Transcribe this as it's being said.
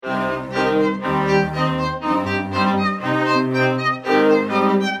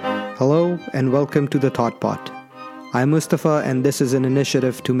welcome to the Thought Pot. I'm Mustafa, and this is an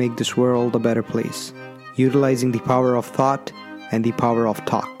initiative to make this world a better place, utilizing the power of thought and the power of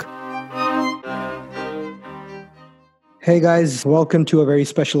talk. Hey guys, welcome to a very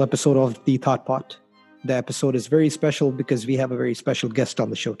special episode of the Thought Pot. The episode is very special because we have a very special guest on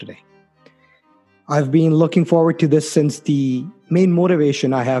the show today. I've been looking forward to this since the main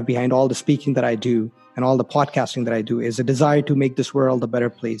motivation I have behind all the speaking that I do and all the podcasting that I do is a desire to make this world a better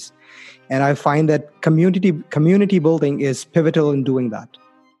place. And I find that community building is pivotal in doing that.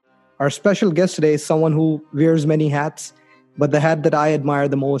 Our special guest today is someone who wears many hats, but the hat that I admire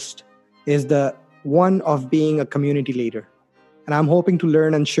the most is the one of being a community leader. And I'm hoping to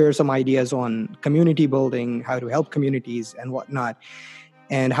learn and share some ideas on community building, how to help communities and whatnot,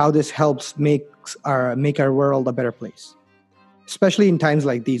 and how this helps make our world a better place, especially in times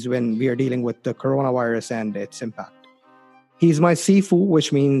like these when we are dealing with the coronavirus and its impact. He's my Sifu,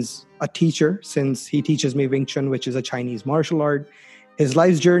 which means a teacher, since he teaches me Wing Chun, which is a Chinese martial art. His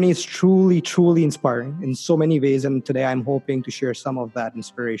life's journey is truly, truly inspiring in so many ways. And today I'm hoping to share some of that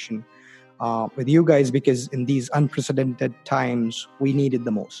inspiration with you guys, because in these unprecedented times, we need it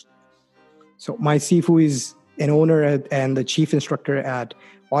the most. So my Sifu is an owner and the chief instructor at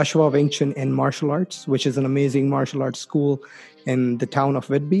Oshawa Wing Chun and Martial Arts, which is an amazing martial arts school in the town of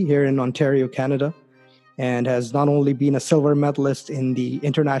Whitby here in Ontario, Canada, and has not only been a silver medalist in the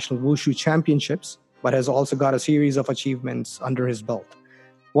International Wushu Championships, but has also got a series of achievements under his belt.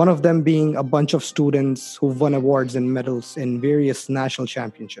 One of them being a bunch of students who've won awards and medals in various national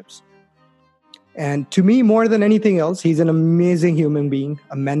championships. And to me, more than anything else, he's an amazing human being,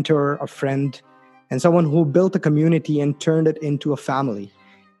 a mentor, a friend, and someone who built a community and turned it into a family,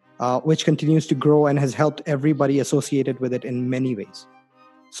 which continues to grow and has helped everybody associated with it in many ways.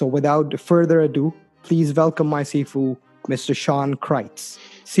 So without further ado, please welcome my Sifu, Mr. Sean Kreitz.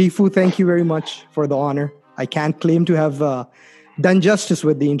 Sifu, thank you very much for the honor. I can't claim to have done justice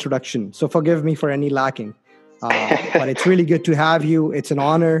with the introduction, so forgive me for any lacking. But it's really good to have you. It's an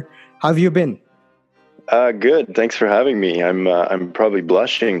honor. How have you been? Good. Thanks for having me. I'm probably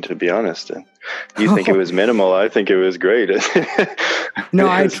blushing, to be honest. You think it was minimal. I think it was great. No,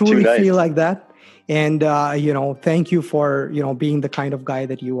 I truly feel like that. And, thank you for, being the kind of guy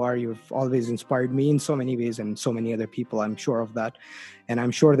that you are. You've always inspired me in so many ways and so many other people. I'm sure of that. And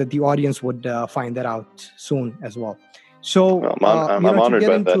I'm sure that the audience would find that out soon as well. So I'm honored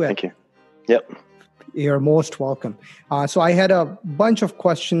by that. Thank you. Yep. You're most welcome. So I had a bunch of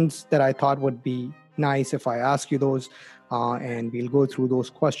questions that I thought would be nice if I ask you those, and we'll go through those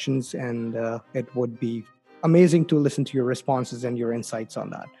questions, and it would be amazing to listen to your responses and your insights on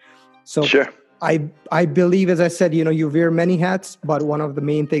that. So sure. I believe, as I said, you wear many hats, but one of the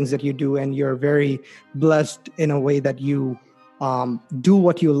main things that you do, and you're very blessed in a way that you do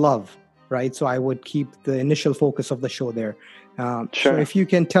what you love, right? So I would keep the initial focus of the show there. Sure. So if you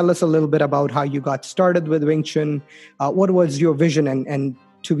can tell us a little bit about how you got started with Wing Chun, what was your vision, and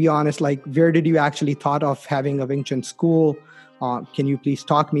to be honest, where did you actually thought of having a Wing Chun school? Can you please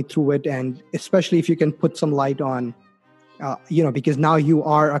talk me through it? And especially if you can put some light on, because now you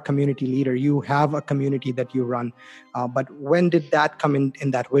are a community leader, you have a community that you run. But when did that come in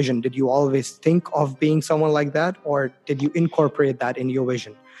that vision? Did you always think of being someone like that, or did you incorporate that in your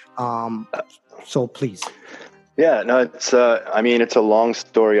vision? So please. Yeah, no, it's a long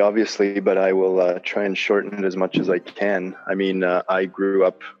story, obviously, but I will try and shorten it as much as I can. I grew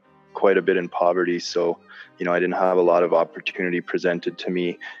up quite a bit in poverty, so, I didn't have a lot of opportunity presented to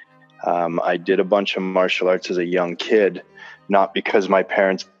me. I did a bunch of martial arts as a young kid, not because my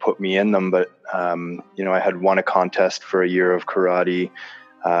parents put me in them, but, I had won a contest for a year of karate.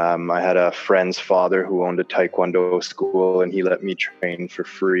 I had a friend's father who owned a taekwondo school, and he let me train for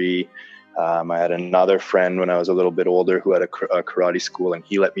free. I had another friend when I was a little bit older who had a karate school, and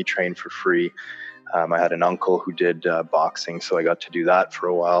he let me train for free. I had an uncle who did boxing, so I got to do that for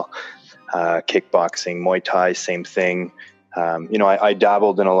a while. Kickboxing, Muay Thai, same thing. I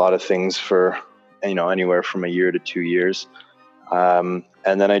dabbled in a lot of things for, anywhere from a year to 2 years. And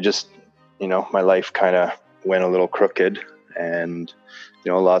then I just, my life kind of went a little crooked, and,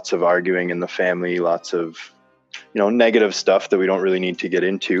 lots of arguing in the family, lots of, negative stuff that we don't really need to get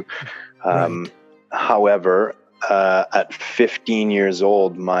into. Right. However, at 15 years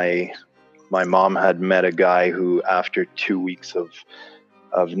old, my mom had met a guy who, after 2 weeks of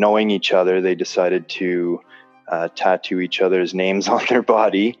knowing each other, they decided to tattoo each other's names on their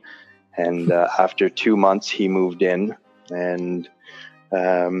body. And after 2 months, he moved in, and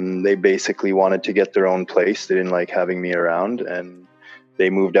they basically wanted to get their own place. They didn't like having me around, and they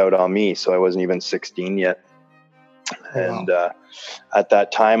moved out on me. So I wasn't even 16 yet. Oh, And wow. at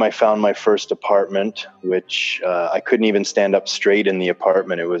that time, I found my first apartment, which I couldn't even stand up straight in the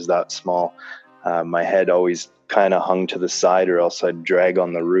apartment. It was that small. My head always kind of hung to the side, or else I'd drag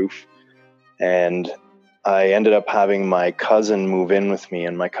on the roof. And I ended up having my cousin move in with me,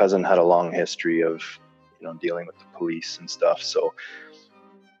 and my cousin had a long history of, dealing with the police and stuff. So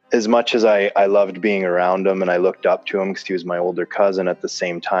as much as I loved being around him and I looked up to him because he was my older cousin, at the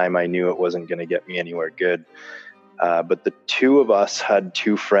same time, I knew it wasn't going to get me anywhere good. But the two of us had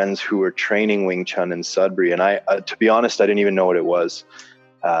two friends who were training Wing Chun in Sudbury. And to be honest, I didn't even know what it was.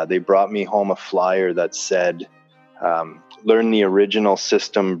 They brought me home a flyer that said, learn the original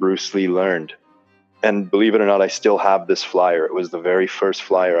system Bruce Lee learned. And believe it or not, I still have this flyer. It was the very first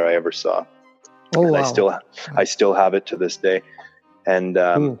flyer I ever saw. Oh, and wow. I still have it to this day. And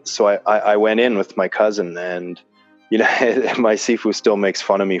so I went in with my cousin, and my Sifu still makes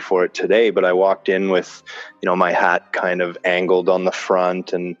fun of me for it today, but I walked in with, my hat kind of angled on the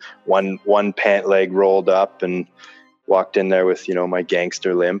front and one pant leg rolled up, and walked in there with, my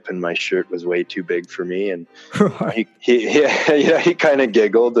gangster limp, and my shirt was way too big for me. And he kind of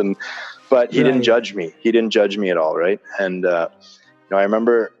giggled, but he didn't judge me. He didn't judge me at all. Right. And, I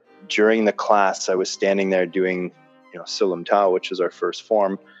remember during the class, I was standing there doing, Silam Tao, which is our first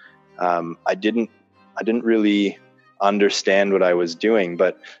form. I didn't really understand what I was doing,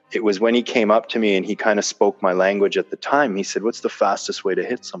 but it was when he came up to me and he kind of spoke my language at the time. He said, "What's the fastest way to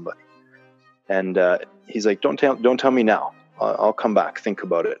hit somebody?" And he's like, don't tell me now. I'll come back. Think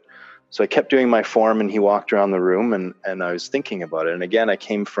about it. So I kept doing my form, and he walked around the room, and I was thinking about it. And again, I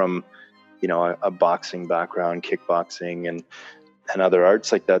came from, a boxing background, kickboxing and other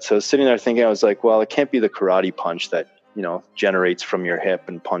arts like that. So I was sitting there thinking, I was like, well, it can't be the karate punch that, generates from your hip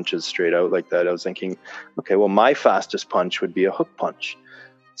and punches straight out like that. I was thinking, okay, well, my fastest punch would be a hook punch.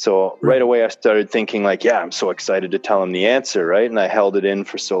 So right away I started thinking like, yeah, I'm so excited to tell him the answer, right? And I held it in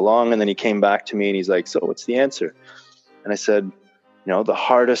for so long, and then he came back to me and he's like, "So what's the answer?" And I said, the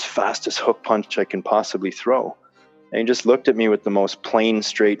hardest, fastest hook punch I can possibly throw. And he just looked at me with the most plain,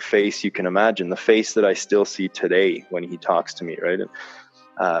 straight face you can imagine, the face that I still see today when he talks to me, right?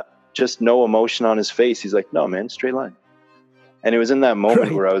 And just no emotion on his face. He's like, "No, man, straight line." And it was in that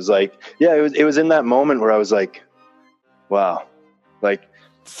moment where I was like, yeah, it was in that moment where I was like, wow, like,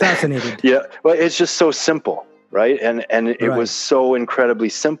 fascinated. Yeah, well, it's just so simple, right? And it was so incredibly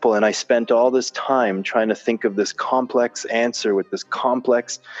simple. And I spent all this time trying to think of this complex answer with this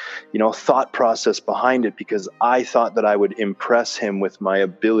complex, thought process behind it, because I thought that I would impress him with my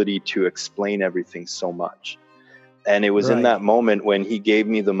ability to explain everything so much. And it was in that moment when he gave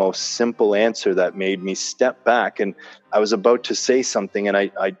me the most simple answer that made me step back. And I was about to say something, and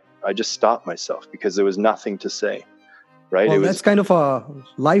I just stopped myself because there was nothing to say. Right. Well, that's kind of a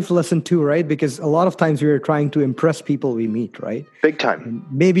life lesson too, right? Because a lot of times we are trying to impress people we meet, right? Big time. And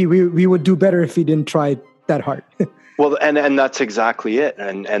maybe we would do better if we didn't try that hard. Well, and that's exactly it.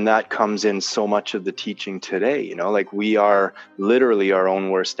 And that comes in so much of the teaching today, like we are literally our own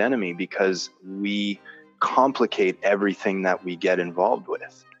worst enemy because we complicate everything that we get involved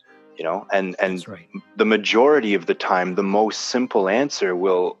with, and the majority of the time, the most simple answer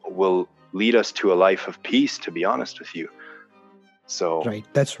will lead us to a life of peace, to be honest with you. So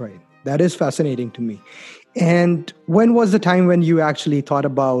that's right. That is fascinating to me. And when was the time when you actually thought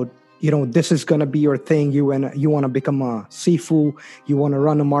about, this is going to be your thing? You want to become a Sifu, you want to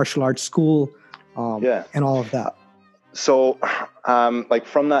run a martial arts school, and all of that. So, like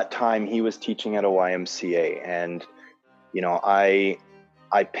from that time, he was teaching at a YMCA, and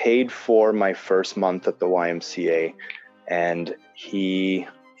I paid for my first month at the YMCA, and he,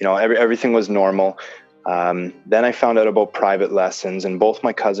 everything was normal. Then I found out about private lessons, and both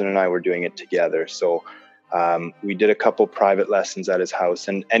my cousin and I were doing it together. So we did a couple private lessons at his house.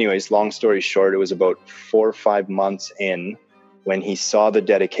 And anyways, long story short, it was about 4 or 5 months in when he saw the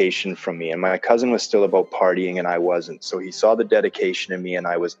dedication from me. And my cousin was still about partying and I wasn't. So he saw the dedication in me, and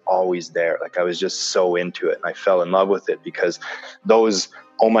I was always there. Like I was just so into it, and I fell in love with it because those,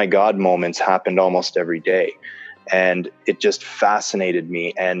 oh my God, moments happened almost every day. And it just fascinated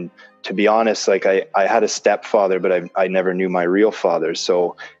me. And to be honest, like I had a stepfather, but I never knew my real father.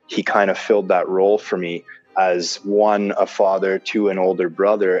 So he kind of filled that role for me as 1, a father, 2, an older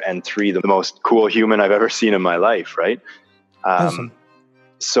brother, and 3, the most cool human I've ever seen in my life. Right. Awesome.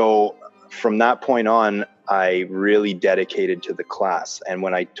 So from that point on, I really dedicated to the class. And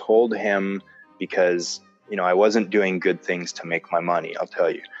when I told him, because, I wasn't doing good things to make my money, I'll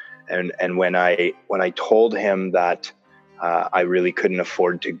tell you. And when I told him that I really couldn't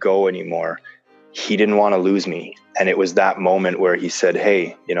afford to go anymore, he didn't want to lose me. And it was that moment where he said,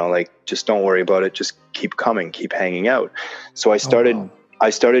 hey, like, just don't worry about it. Just keep coming, keep hanging out. So I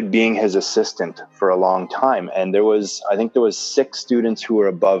started being his assistant for a long time. And I think there was 6 students who were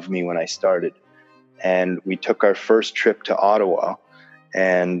above me when I started. And we took our first trip to Ottawa.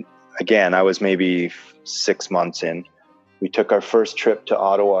 And again, I was maybe 6 months in. We took our first trip to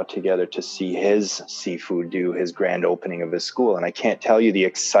Ottawa together to see his seafood do his grand opening of his school. And I can't tell you the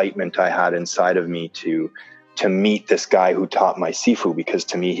excitement I had inside of me to meet this guy who taught my seafood, because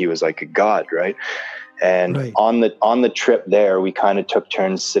to me, he was like a god, right? And right. on the trip there, we kind of took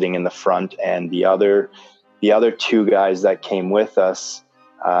turns sitting in the front, and the other 2 guys that came with us,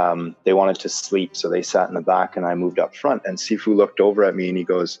 they wanted to sleep. So they sat in the back and I moved up front, and Sifu looked over at me and he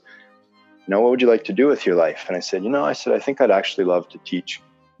goes, what would you like to do with your life? And I said, I think I'd actually love to teach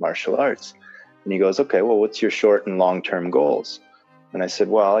martial arts. And he goes, okay, well, what's your short and long-term goals? And I said,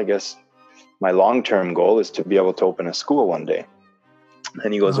 well, I guess my long-term goal is to be able to open a school one day.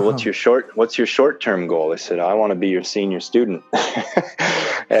 And he goes, well, what's your short-term goal? I said, I want to be your senior student.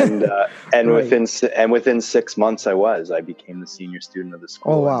 and right. within 6 months I became the senior student of the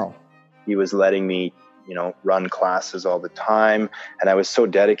school. Oh, wow. He was letting me run classes all the time. And I was so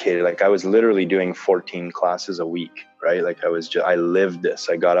dedicated. Like, I was literally doing 14 classes a week, right? Like, I lived this.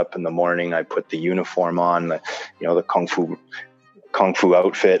 I got up in the morning, I put the uniform on, the Kung Fu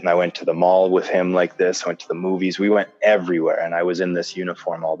outfit, and I went to the mall with him like this. I went to the movies. We went everywhere. And I was in this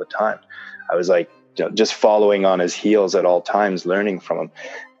uniform all the time. I was like, just following on his heels at all times, learning from him.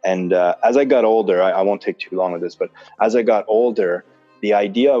 And as I got older, I won't take too long with this, but as I got older, the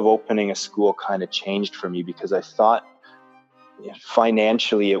idea of opening a school kind of changed for me, because I thought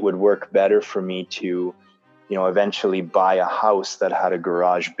financially it would work better for me to, eventually buy a house that had a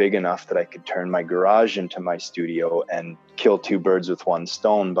garage big enough that I could turn my garage into my studio and kill 2 birds with one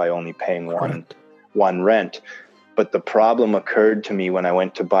stone by only paying one rent. But the problem occurred to me when I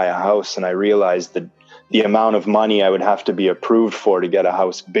went to buy a house, and I realized that the amount of money I would have to be approved for to get a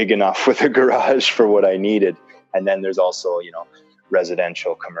house big enough with a garage for what I needed. And then there's also,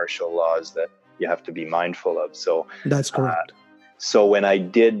 residential commercial laws that you have to be mindful of. So that's correct. So when I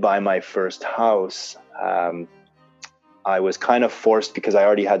did buy my first house, I was kind of forced, because I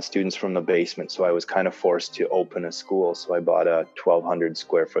already had students from the basement. So I was kind of forced to open a school. So I bought a 1,200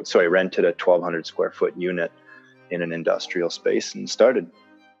 square foot. So I rented a 1,200 square foot unit in an industrial space and started.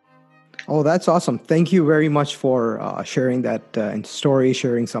 Oh, that's awesome. Thank you very much for sharing that story,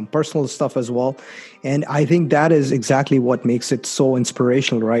 sharing some personal stuff as well. And I think that is exactly what makes it so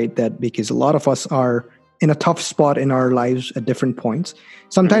inspirational, right? That because a lot of us are in a tough spot in our lives at different points.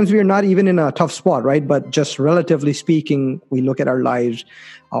 Sometimes we are not even in a tough spot, right? But just relatively speaking, we look at our lives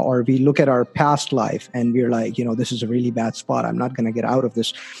or we look at our past life and we're like, this is a really bad spot. I'm not going to get out of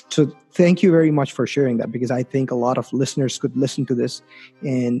this. So thank you very much for sharing that, because I think a lot of listeners could listen to this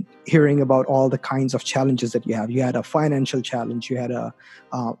and hearing about all the kinds of challenges that you have. You had a financial challenge, you had a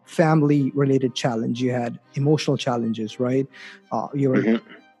family related challenge, you had emotional challenges, right? You were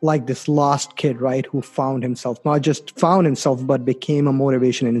like this lost kid, right? Who found himself, not just found himself, but became a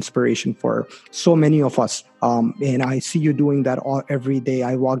motivation and inspiration for so many of us. And I see you doing that every day.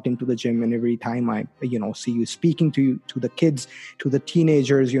 I walked into the gym, and every time I, see you speaking to the kids, to the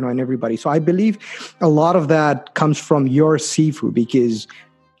teenagers, and everybody. So I believe a lot of that comes from your Sifu, because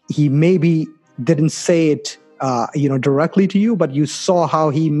he maybe didn't say it, directly to you, but you saw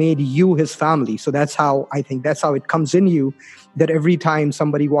how he made you his family. So that's how it comes in you, that every time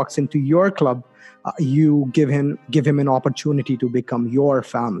somebody walks into your club, you give him an opportunity to become your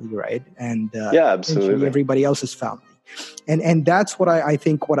family, right? And absolutely, everybody else's family. And that's what I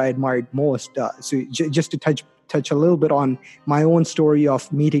think what I admired most. So just to touch a little bit on my own story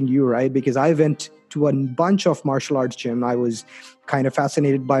of meeting you, right? Because I went to a bunch of martial arts gym. I was kind of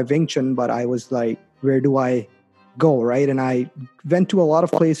fascinated by Wing Chun, but I was like, where do I go, right? And I went to a lot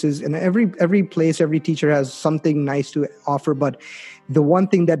of places, and every place, every teacher has something nice to offer. But the one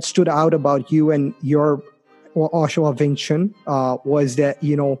thing that stood out about you and your Oshawa Wing Chun was that,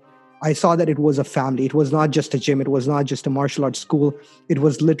 I saw that it was a family. It was not just a gym. It was not just a martial arts school. It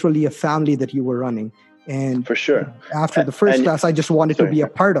was literally a family that you were running. And for sure, after the first class, I just wanted to be a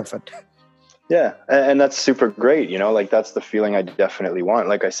part of it. Yeah. And that's super great. Like that's the feeling I definitely want.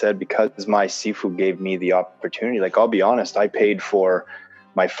 Like I said, because my Sifu gave me the opportunity, like, I'll be honest, I paid for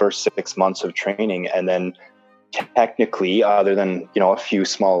my first 6 months of training. And then technically, other than, a few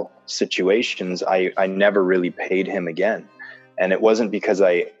small situations, I never really paid him again. And it wasn't because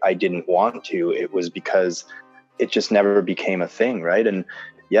I didn't want to, it was because it just never became a thing. Right. And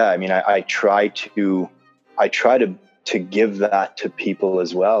yeah, I mean, I try to to give that to people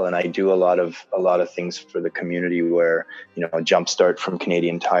as well. And I do a lot of things for the community where, Jumpstart from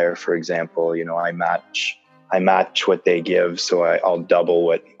Canadian Tire, for example, I match what they give. So I'll double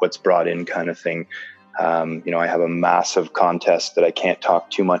what's brought in, kind of thing. I have a massive contest that I can't talk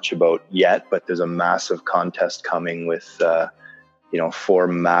too much about yet, but there's a massive contest coming with, 4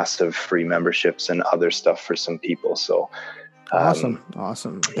 massive free memberships and other stuff for some people. So, awesome. That's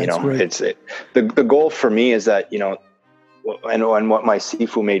great. The goal for me is that, and what my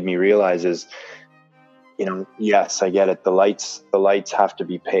Sifu made me realize is, yes, I get it. The lights have to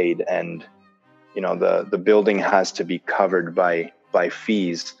be paid, and, the building has to be covered by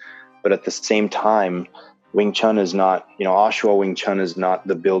fees. But at the same time, Wing Chun is not, Oshawa Wing Chun is not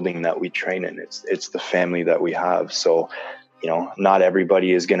the building that we train in. It's the family that we have. So, not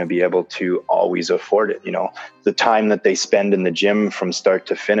everybody is going to be able to always afford it. The time that they spend in the gym from start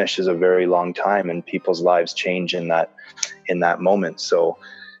to finish is a very long time, and people's lives change in that moment. So,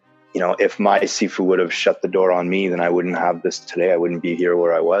 if my Sifu would have shut the door on me, then I wouldn't have this today. I wouldn't be here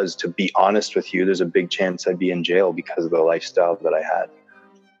where I was. To be honest with you, there's a big chance I'd be in jail because of the lifestyle that I had.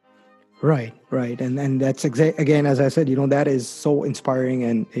 Right. And that's again, as I said, that is so inspiring.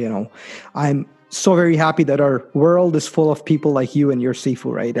 And, I'm so very happy that our world is full of people like you and your Sifu,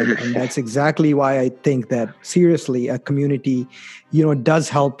 right? And that's exactly why I think that seriously, a community, does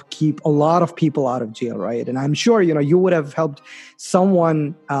help keep a lot of people out of jail, right? And I'm sure, you would have helped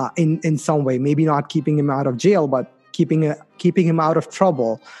someone in some way, maybe not keeping him out of jail, but keeping him out of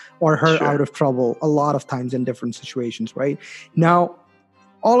trouble or her Sure. out of trouble a lot of times in different situations, right? Now,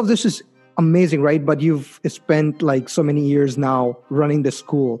 all of this is amazing, right? But you've spent like so many years now running the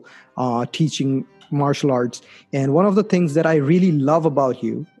school, teaching martial arts. And one of the things that I really love about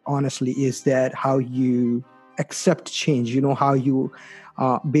you, honestly, is that how you accept change, how you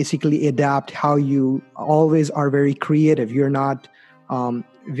basically adapt, how you always are very creative. You're not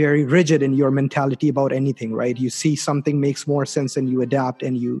very rigid in your mentality about anything, right? You see something makes more sense and you adapt,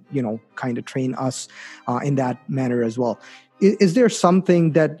 and you kind of train us in that manner as well. Is there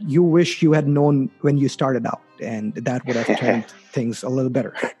something that you wish you had known when you started out, and that would have turned things a little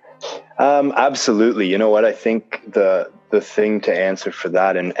better? Absolutely. You know what? I think the thing to answer for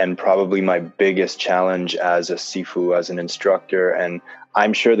that, and probably my biggest challenge as a Sifu, as an instructor, and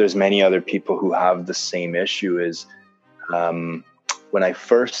I'm sure there's many other people who have the same issue, is when I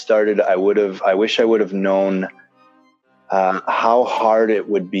first started, I wish I would have known how hard it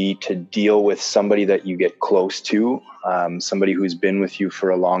would be to deal with somebody that you get close to, somebody who's been with you for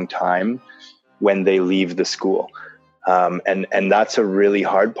a long time, when they leave the school. And that's a really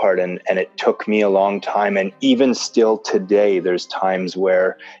hard part. And it took me a long time. And even still today, there's times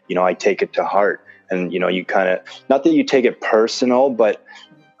where, I take it to heart, and, you kind of, not that you take it personal, but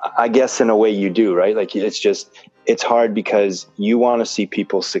I guess in a way you do, right? Like it's hard because you want to see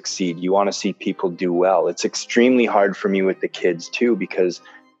people succeed. You want to see people do well. It's extremely hard for me with the kids too, because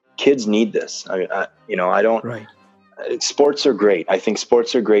kids need this. I don't, right. Sports are great. I think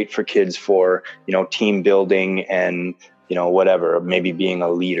sports are great for kids for, team building and, whatever, maybe being a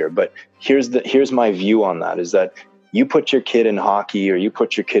leader. But here's my view on that, is that you put your kid in hockey or you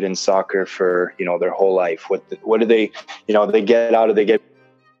put your kid in soccer for, their whole life. What do they,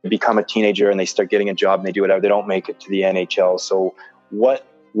 they become a teenager and they start getting a job and they do whatever. They don't make it to the NHL. So what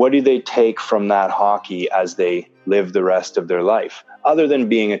do they take from that hockey as they live the rest of their life, other than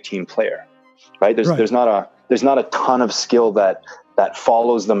being a team player, right? There's not a ton of skill that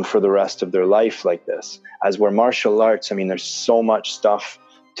follows them for the rest of their life like this. As where martial arts, there's so much stuff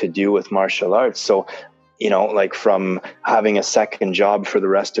to do with martial arts. So, like from having a second job for the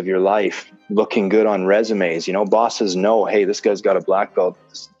rest of your life, looking good on resumes, bosses know, hey, this guy's got a black belt.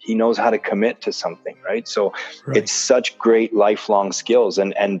 He knows how to commit to something, right? So It's such great lifelong skills,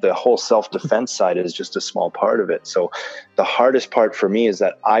 and the whole self-defense side is just a small part of it. So the hardest part for me is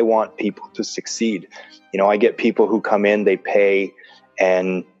that I want people to succeed. I get people who come in, they pay,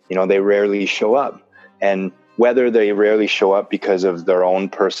 and, they rarely show up. And whether they rarely show up because of their own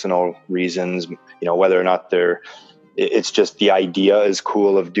personal reasons, whether or not it's just the idea is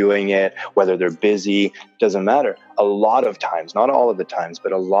cool of doing it, whether they're busy, doesn't matter. A lot of times, not all of the times,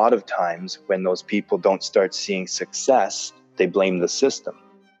 but a lot of times when those people don't start seeing success, they blame the system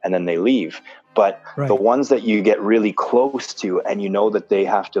and then they leave. But the ones that you get really close to and that they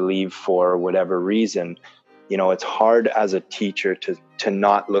have to leave for whatever reason, it's hard as a teacher to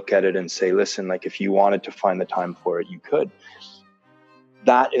not look at it and say, listen, like if you wanted to find the time for it, you could.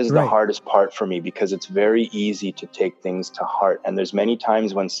 That is the hardest part for me, because it's very easy to take things to heart. And there's many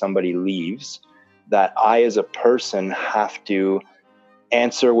times when somebody leaves that I, as a person, have to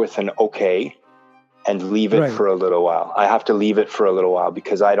answer with an okay, and leave it Right. for a little while. I have to leave it for a little while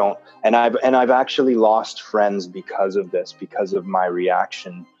because I don't, and I've actually lost friends because of this, because of my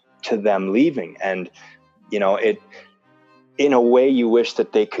reaction to them leaving. And, it, in a way, you wish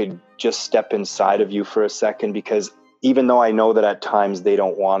that they could just step inside of you for a second, because even though I know that at times they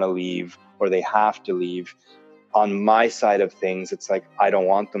don't want to leave or they have to leave, on my side of things, it's like, I don't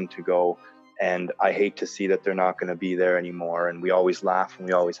want them to go. And I hate to see that they're not going to be there anymore. And we always laugh and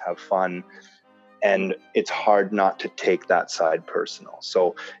we always have fun. And it's hard not to take that side personal.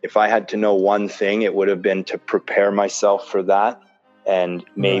 So if I had to know one thing, it would have been to prepare myself for that and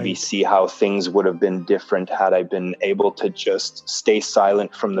maybe see how things would have been different had I been able to just stay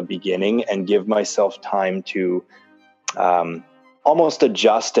silent from the beginning and give myself time to almost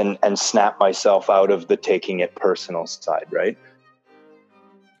adjust and snap myself out of the taking it personal side, right?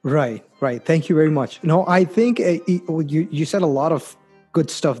 Right. Thank you very much. No, I think you said a lot of good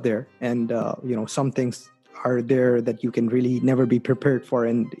stuff there, and some things are there that you can really never be prepared for,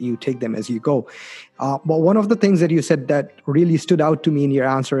 and you take them as you go. But one of the things that you said that really stood out to me in your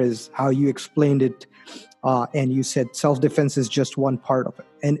answer is how you explained it, and you said self-defense is just one part of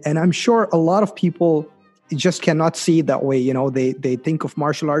it, and I'm sure a lot of people just cannot see it that way. They think of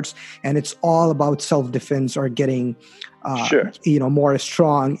martial arts and it's all about self-defense or getting more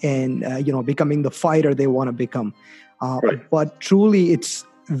strong and becoming the fighter they want to become. But truly, it's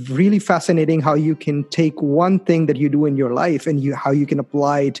really fascinating how you can take one thing that you do in your life and how you can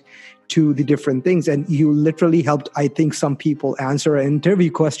apply it to the different things. And you literally helped, I think, some people answer an interview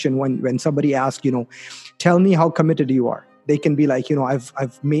question when somebody asked, tell me how committed you are. They can be like,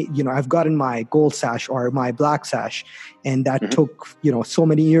 I've gotten my gold sash or my black sash, and that took, so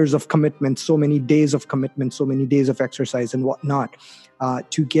many years of commitment, so many days of commitment, so many days of exercise and whatnot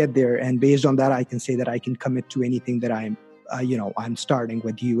to get there. And based on that, I can say that I can commit to anything that I'm starting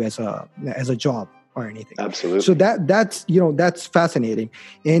with you as a job or anything. Absolutely. So that's fascinating.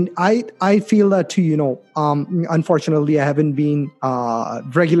 And I feel that too, unfortunately, I haven't been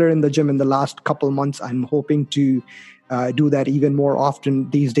regular in the gym in the last couple months. I'm hoping to do that even more often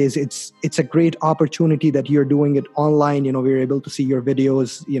these days. It's a great opportunity that you're doing it online. We're able to see your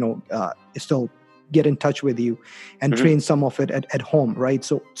videos, still get in touch with you and train some of it at home, right?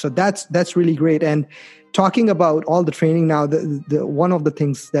 So that's really great. And talking about all the training now, the one of the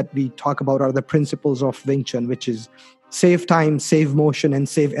things that we talk about are the principles of Wing Chun, which is save time, save motion, and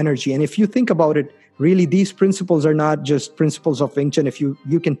save energy. And if you think about it, really, these principles are not just principles of Wing Chun. If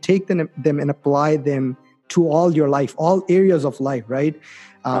you can take them and apply them to all your life, all areas of life, right?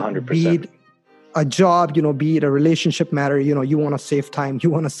 100%. Be it a job, be it a relationship matter, you want to save time, you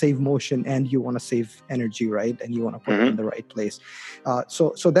want to save motion, and you want to save energy, right? And you want to put it in the right place.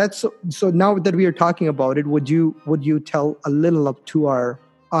 So now that we are talking about it, would you tell a little up to our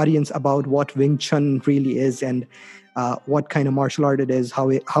audience about what Wing Chun really is and what kind of martial art it is?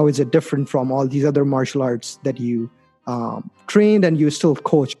 How is it different from all these other martial arts that you trained and you still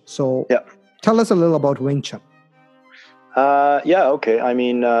coach? So tell us a little about Wing Chun. Okay. I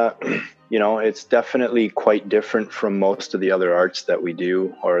mean, it's definitely quite different from most of the other arts that we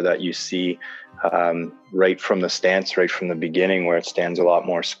do or that you see right from the stance, right from the beginning, where it stands a lot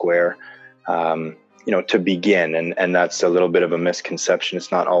more square, to begin. And that's a little bit of a misconception.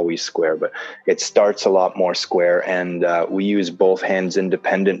 It's not always square, but it starts a lot more square. And we use both hands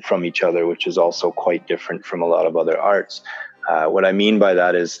independent from each other, which is also quite different from a lot of other arts. What I mean by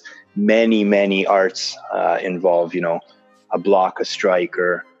that is many arts involve, a block, a strike,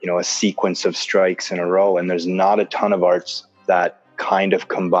 or, a sequence of strikes in a row. And there's not a ton of arts that kind of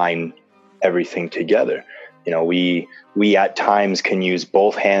combine everything together. We at times can use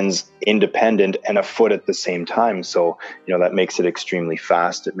both hands independent and a foot at the same time. So, that makes it extremely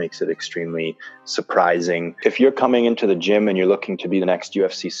fast. It makes it extremely surprising. If you're coming into the gym and you're looking to be the next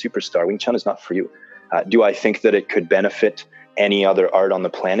UFC superstar, Wing Chun is not for you. Do I think that it could benefit any other art on the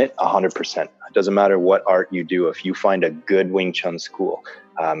planet? 100%. It doesn't matter what art you do. If you find a good Wing Chun school,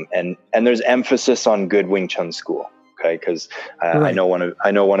 and there's emphasis on good Wing Chun school, okay? Because right. I know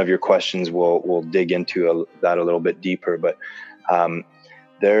one of your questions will dig into that a little bit deeper. But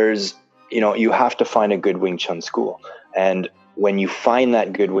there's you have to find a good Wing Chun school, and when you find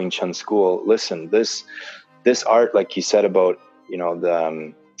that good Wing Chun school, listen, this art, like you said about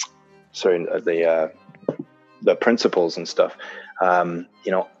the principles and stuff,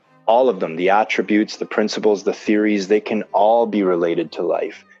 all of them, the attributes, the principles, the theories, they can all be related to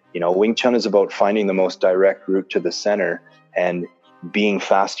life. Wing Chun is about finding the most direct route to the center and being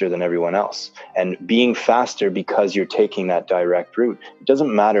faster than everyone else, and being faster because you're taking that direct route. It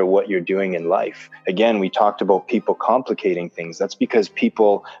doesn't matter what you're doing in life. Again, we talked about people complicating things. That's because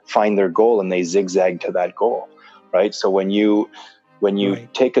people find their goal and they zigzag to that goal, right? So when you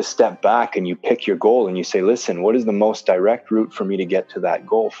right. take a step back and you pick your goal and you say, listen, what is the most direct route for me to get to that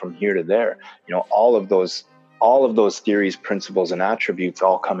goal from here to there? You know, all of those theories, principles, and attributes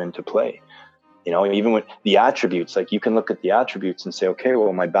all come into play. You know, even with the attributes, like you can look at the attributes and say, okay,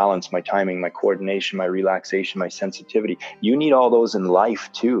 well, my balance, my timing, my coordination, my relaxation, my sensitivity, you need all those in life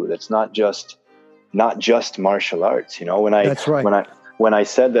too. That's not just martial arts. You know, That's right. When I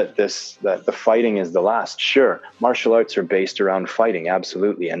said that the fighting is the last, sure, martial arts are based around fighting,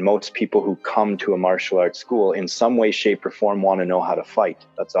 absolutely. And most people who come to a martial arts school in some way, shape, or form want to know how to fight.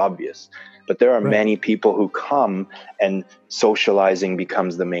 That's obvious. But there are many people who come and socializing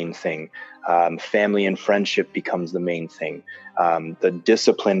becomes the main thing. Family and friendship becomes the main thing. The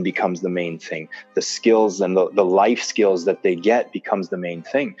discipline becomes the main thing. The skills and the life skills that they get becomes the main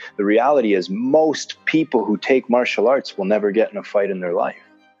thing. The reality is most people who take martial arts will never get in a fight in their life,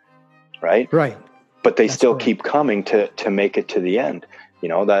 right? Right. But they still keep coming to make it to the end. You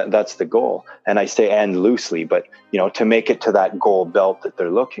know, that's the goal. And I say end loosely, but, you know, to make it to that gold belt that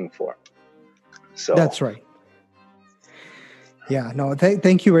they're looking for. So that's right. Yeah, no,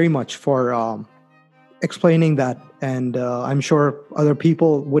 thank you very much for explaining that. And I'm sure other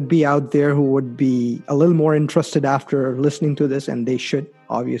people would be out there who would be a little more interested after listening to this, and they should,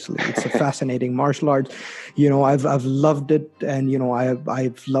 obviously. It's a fascinating martial arts. You know, I've loved it, and, you know,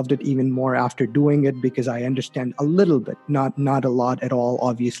 I've loved it even more after doing it because I understand a little bit, not a lot at all.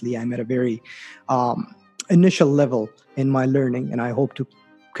 Obviously, I'm at a very initial level in my learning, and I hope to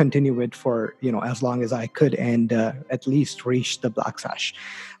continue it for, you know, as long as I could, and at least reach the black sash.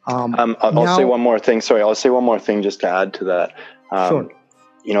 I'll say one more thing. Sorry, I'll say one more thing just to add to that. Sure.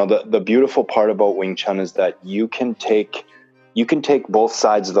 You know, the beautiful part about Wing Chun is that you can take both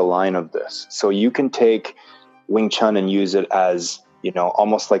sides of the line of this. So you can take Wing Chun and use it as, you know,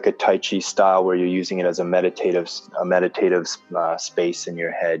 almost like a Tai Chi style where you're using it as a meditative space in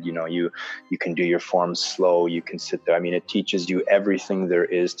your head. You know, you can do your forms slow. You can sit there. I mean, it teaches you everything there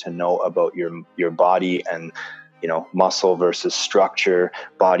is to know about your body and, you know, muscle versus structure,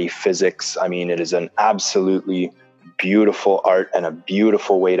 body physics. I mean, it is an absolutely beautiful art and a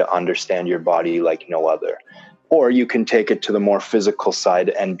beautiful way to understand your body like no other. Or you can take it to the more physical side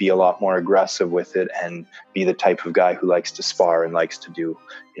and be a lot more aggressive with it and be the type of guy who likes to spar and likes to do,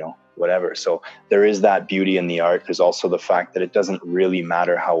 you know, whatever. So there is that beauty in the art. There's also the fact that it doesn't really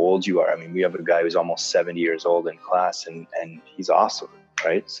matter how old you are. I mean, we have a guy who's almost 70 years old in class and he's awesome,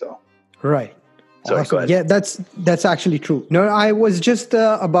 right? So right. Sorry, awesome. Yeah, that's actually true. No, I was just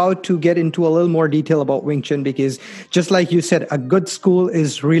about to get into a little more detail about Wing Chun because just like you said, a good school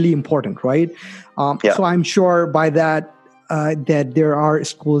is really important, right? So I'm sure by that, that there are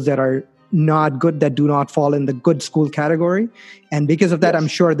schools that are not good, that do not fall in the good school category. And because of that, I'm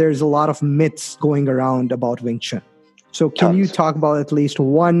sure there's a lot of myths going around about Wing Chun. So can you talk about at least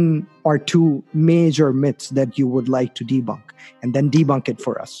one or two major myths that you would like to debunk and then debunk it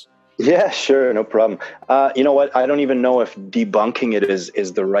for us? Yeah, sure. No problem. You know what? I don't even know if debunking it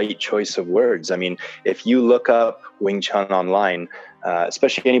is the right choice of words. I mean, if you look up Wing Chun online,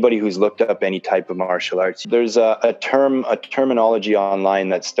 especially anybody who's looked up any type of martial arts, there's a terminology online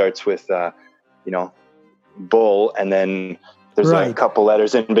that starts with, you know, bull, and then there's a couple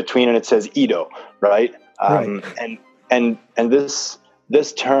letters in between, and it says Ido, right? And this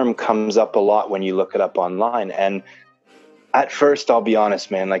term comes up a lot when you look it up online. And at first, I'll be honest,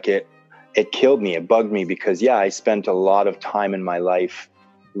 man, like it killed me. It bugged me because, I spent a lot of time in my life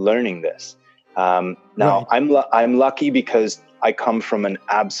learning this. Now, I'm lucky because I come from an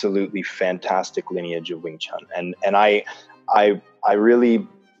absolutely fantastic lineage of Wing Chun. And I really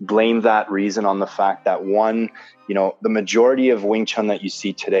blame that reason on the fact that, one, you know, the majority of Wing Chun that you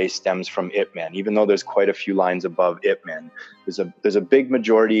see today stems from Ip Man. Even though there's quite a few lines above Ip Man, there's a big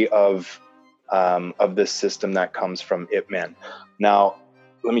majority of this system that comes from Ip Man. Now,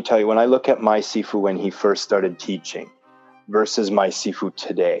 let me tell you, when I look at my Sifu when he first started teaching versus my Sifu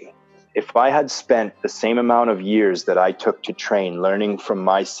today, if I had spent the same amount of years that I took to train learning from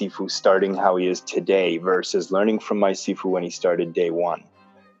my Sifu starting how he is today versus learning from my Sifu when he started day one,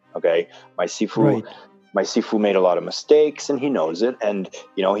 okay, my Sifu made a lot of mistakes and he knows it. And,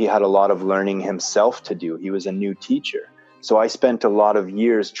 you know, he had a lot of learning himself to do. He was a new teacher. So I spent a lot of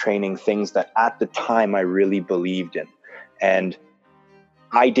years training things that at the time I really believed in. And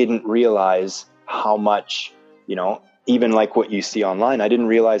I didn't realize how much, you know, even like what you see online, I didn't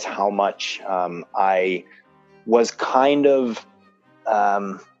realize how much I was kind of I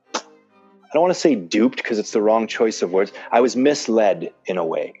don't want to say duped because it's the wrong choice of words. I was misled in a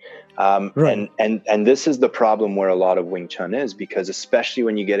way. Right. And this is the problem where a lot of Wing Chun is, because especially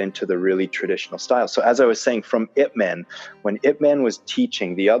when you get into the really traditional style. So as I was saying, from Ip Man, when Ip Man was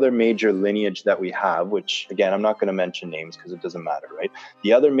teaching, the other major lineage that we have, which again, I'm not going to mention names because it doesn't matter, right?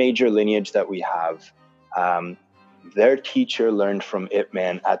 The other major lineage that we have, their teacher learned from Ip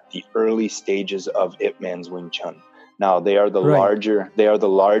Man at the early stages of Ip Man's Wing Chun. Now they are the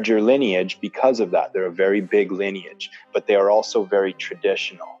larger lineage because of that. They're a very big lineage, but they are also very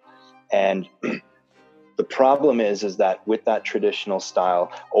traditional. And the problem is that with that traditional style,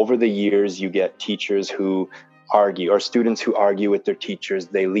 over the years, you get teachers who argue, or students who argue with their teachers,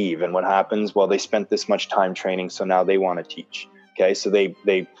 they leave. And what happens? Well, they spent this much time training, so now they want to teach. Okay, so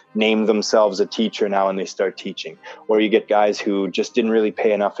they name themselves a teacher now and they start teaching. Or you get guys who just didn't really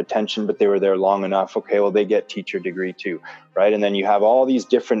pay enough attention, but they were there long enough. Okay, well, they get teacher degree too, right? And then you have all these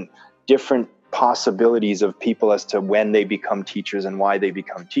different possibilities of people as to when they become teachers and why they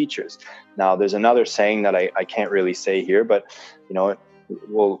become teachers. Now, there's another saying that I can't really say here, but you know,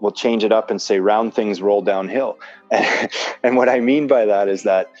 we'll change it up and say round things roll downhill. And what I mean by that is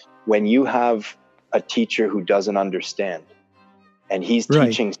that when you have a teacher who doesn't understand and he's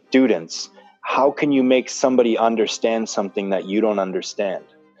teaching students, how can you make somebody understand something that you don't understand?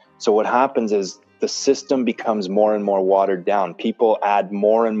 So what happens is the system becomes more and more watered down. People add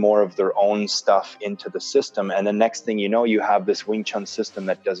more and more of their own stuff into the system. And the next thing you know, you have this Wing Chun system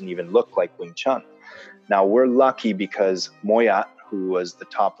that doesn't even look like Wing Chun. Now, we're lucky because Moyat, who was the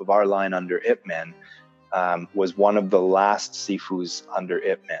top of our line under Ip Man, was one of the last Sifus under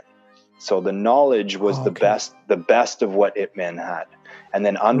Ip Man. So the knowledge was the best of what Ip Man had. And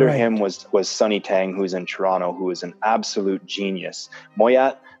then under him was Sonny Tang, who's in Toronto, who is an absolute genius.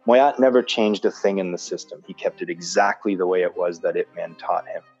 Moyat never changed a thing in the system. He kept it exactly the way it was that Ip Man taught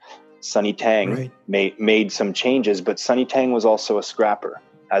him. Sonny Tang made some changes, but Sonny Tang was also a scrapper,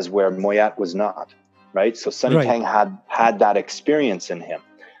 as where Moyat was not, right? So Sonny Tang had that experience in him.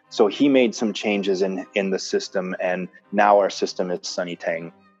 So he made some changes in the system, and now our system is Sonny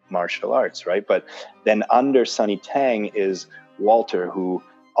Tang martial arts, right? But then under Sonny Tang is Walter, who,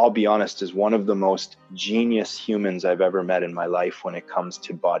 I'll be honest, is one of the most genius humans I've ever met in my life when it comes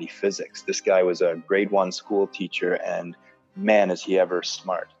to body physics. This guy was a grade 1 school teacher, and man, is he ever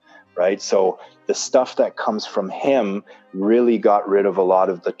smart, right? So the stuff that comes from him really got rid of a lot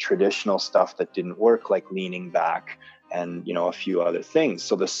of the traditional stuff that didn't work, like leaning back and, you know, a few other things.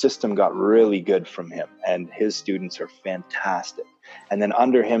 So the system got really good from him, and his students are fantastic. And then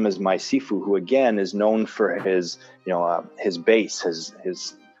under him is my Sifu, who again is known for his, you know, his base, his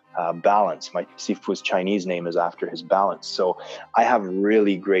balance. My Sifu's Chinese name is after his balance. So I have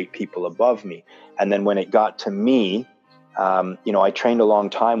really great people above me. And then when it got to me, you know, I trained a long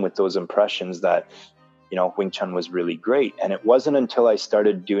time with those impressions that, you know, Wing Chun was really great. And it wasn't until I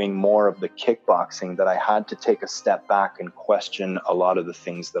started doing more of the kickboxing that I had to take a step back and question a lot of the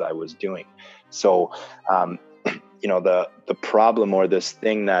things that I was doing. So, you know, the problem, or this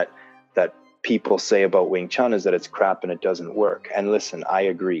thing that people say about Wing Chun, is that it's crap and it doesn't work. And listen, I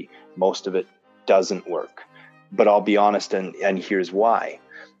agree. Most of it doesn't work. But I'll be honest, and here's why,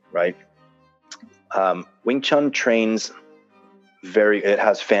 right? Wing Chun trains it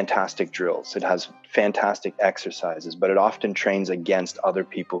has fantastic drills. It has fantastic exercises, but it often trains against other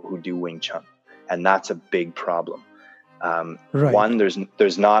people who do Wing Chun. And that's a big problem. One,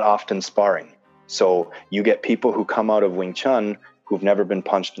 there's not often sparring. So you get people who come out of Wing Chun who've never been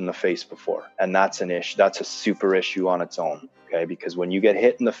punched in the face before. And that's an issue. That's a super issue on its own. Okay. Because when you get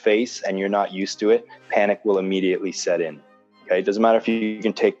hit in the face and you're not used to it, panic will immediately set in. Okay. It doesn't matter if you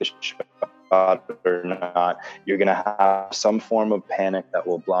can take the shot or not. You're going to have some form of panic that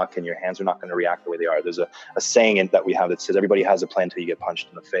will block, and your hands are not going to react the way they are. There's a saying that we have that says everybody has a plan until you get punched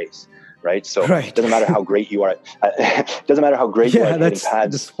in the face. Right. So it doesn't matter how great you are. It doesn't matter how great you are at hitting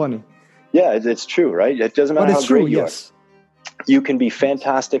pads. That's funny. Yeah, it's true, right? It doesn't matter how great you are. You can be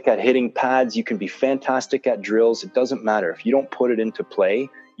fantastic at hitting pads. You can be fantastic at drills. It doesn't matter. If you don't put it into play,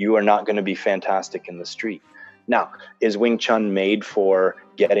 you are not going to be fantastic in the street. Now, is Wing Chun made for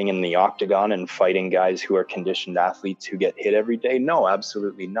getting in the octagon and fighting guys who are conditioned athletes who get hit every day? No,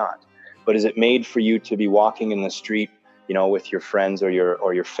 absolutely not. But is it made for you to be walking in the street, you know, with your friends or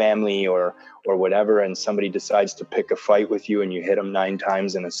your family or whatever, and somebody decides to pick a fight with you and you hit them 9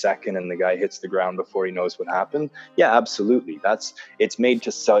 times in a second and the guy hits the ground before he knows what happened? Yeah, absolutely. It's made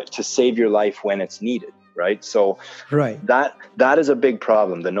to save your life when it's needed, right? So that is a big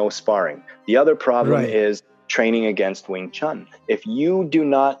problem, the no sparring. The other problem is training against Wing Chun. If you do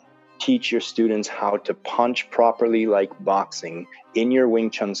not teach your students how to punch properly like boxing in your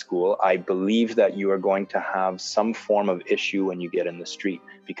Wing Chun school, I believe that you are going to have some form of issue when you get in the street.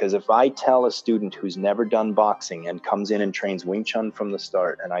 Because if I tell a student who's never done boxing and comes in and trains Wing Chun from the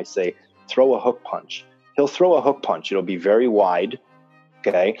start, and I say, throw a hook punch, he'll throw a hook punch. It'll be very wide.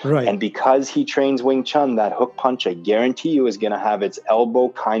 Okay. Right. And because he trains Wing Chun, that hook punch, I guarantee you, is going to have its elbow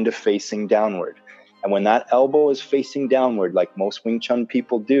kind of facing downward. And when that elbow is facing downward, like most Wing Chun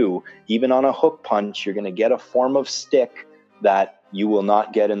people do, even on a hook punch, you're going to get a form of stick that you will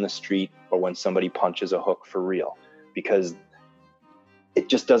not get in the street or when somebody punches a hook for real, because it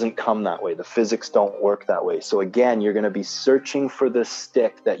just doesn't come that way. The physics don't work that way. So again, you're going to be searching for the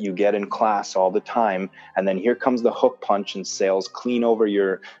stick that you get in class all the time. And then here comes the hook punch and sails clean over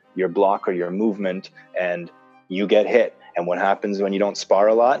your block or your movement, and you get hit. And what happens when you don't spar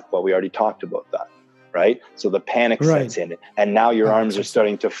a lot? Well, we already talked about that. Right? So the panic sets in, and now your arms are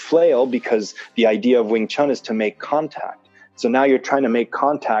starting to flail because the idea of Wing Chun is to make contact. So now you're trying to make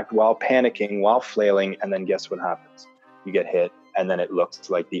contact while panicking, while flailing, and then guess what happens? You get hit, and then it looks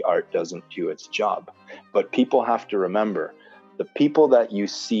like the art doesn't do its job. But people have to remember, the people that you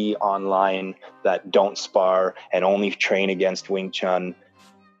see online that don't spar and only train against Wing Chun,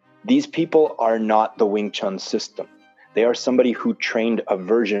 these people are not the Wing Chun system. They are somebody who trained a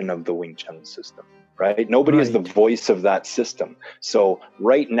version of the Wing Chun system. Right? Nobody is the voice of that system. So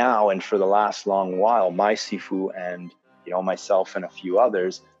right now, and for the last long while, my Sifu and, myself and a few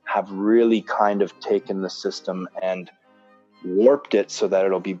others have really kind of taken the system and warped it so that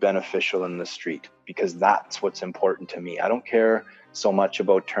it'll be beneficial in the street, because that's what's important to me. I don't care so much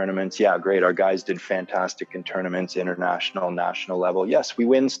about tournaments. Yeah, great. Our guys did fantastic in tournaments, international, national level. Yes, we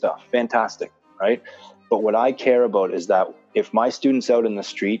win stuff. Fantastic. Right? But what I care about is that if my student's out in the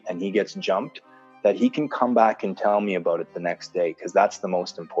street and he gets jumped, that he can come back and tell me about it the next day, because that's the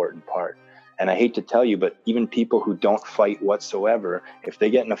most important part. And I hate to tell you, but even people who don't fight whatsoever, if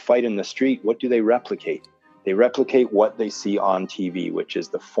they get in a fight in the street, what do they replicate? They replicate what they see on TV, which is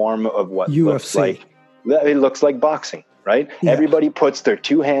the form of what UFC. It looks like boxing, right? Yeah. Everybody puts their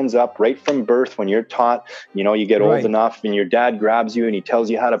two hands up right from birth. When you're taught, you get old enough and your dad grabs you and he tells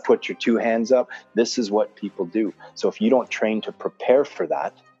you how to put your two hands up. This is what people do. So if you don't train to prepare for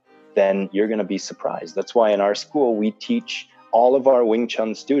that, then you're going to be surprised. That's why in our school, we teach all of our Wing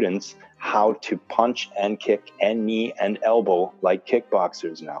Chun students how to punch and kick and knee and elbow like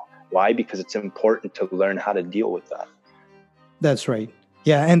kickboxers now. Why? Because it's important to learn how to deal with that. That's right.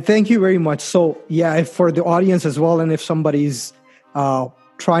 Yeah. And thank you very much. So yeah, for the audience as well, and if somebody's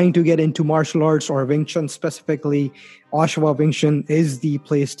trying to get into martial arts or Wing Chun specifically, Oshawa Wing Chun is the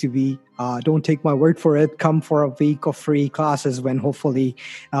place to be. Don't take my word for it. Come for a week of free classes when hopefully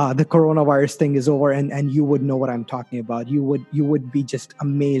the coronavirus thing is over, and you would know what I'm talking about. You would be just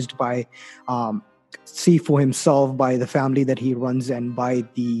amazed by Sifu himself, by the family that he runs, and by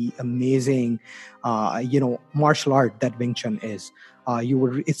the amazing martial art that Wing Chun is.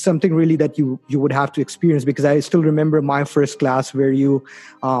 It's something really that you would have to experience, because I still remember my first class where you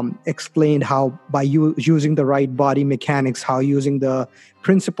explained how by you using the right body mechanics, how using the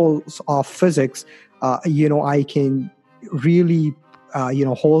principles of physics, I can really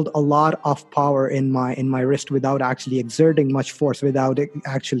hold a lot of power in my wrist without actually exerting much force, without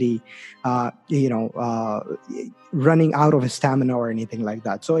actually running out of stamina or anything like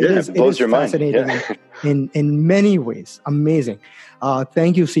that. So it blows is your fascinating mind. in many ways. Amazing.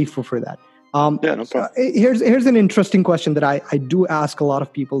 Thank you, Sifu, for that. No problem. Here's an interesting question that I do ask a lot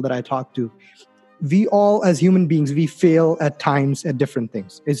of people that I talk to. We all, as human beings, we fail at times at different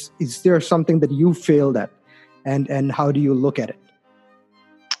things. Is there something that you failed at, and how do you look at it?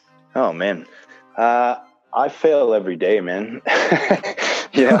 Oh man, I fail every day, man.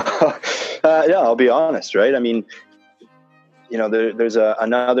 I'll be honest, right? I mean, there's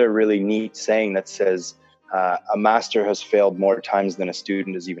another really neat saying that says a master has failed more times than a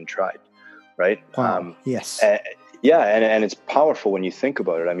student has even tried, right? Wow. Yes. And it's powerful when you think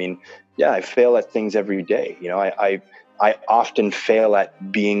about it. I mean, I fail at things every day. I often fail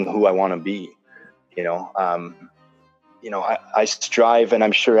at being who I want to be. I strive, and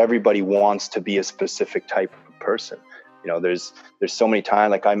I'm sure everybody wants to be a specific type of person. There's so many times,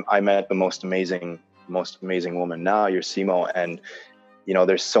 like I met the most amazing woman now, your Simo, and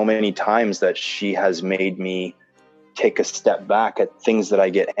there's so many times that she has made me take a step back at things that I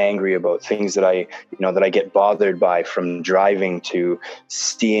get angry about, things that I get bothered by, from driving to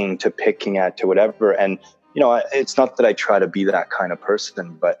steeing to picking at to whatever. And it's not that I try to be that kind of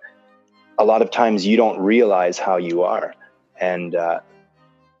person, but a lot of times you don't realize how you are. And,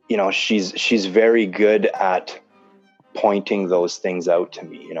 she's very good at pointing those things out to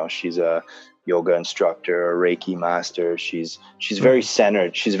me. You know, she's a yoga instructor, a Reiki master. She's very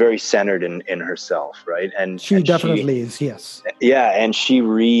centered. She's very centered in herself, right? And she definitely is. Yes. Yeah, and she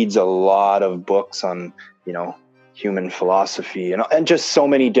reads a lot of books on, you know, human philosophy and just so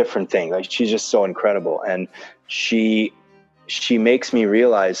many different things. Like, she's just so incredible, and she makes me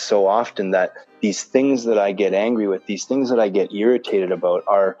realize so often that these things that I get angry with, these things that I get irritated about,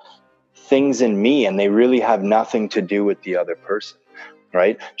 are things in me, and they really have nothing to do with the other person,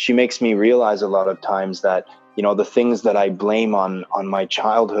 right? She makes me realize a lot of times that, you know, the things that I blame on my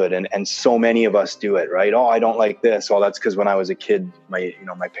childhood, and so many of us do it, right? Oh, I don't like this. Oh, that's because when I was a kid, my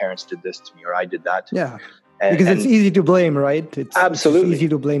parents did this to me, or I did that to me. Because it's easy to blame, right? Absolutely. It's easy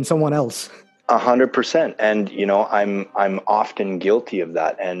to blame someone else. 100%. And, you know, I'm often guilty of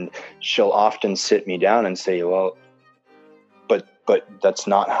that. And she'll often sit me down and say, well, but that's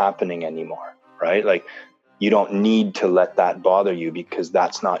not happening anymore, right? Like, you don't need to let that bother you, because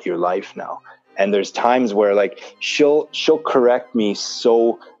that's not your life now. And there's times where, like, she'll correct me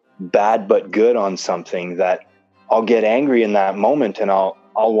so bad but good on something that I'll get angry in that moment, and I'll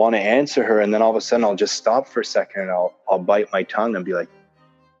want to answer her, and then all of a sudden I'll just stop for a second, and I'll bite my tongue and be like,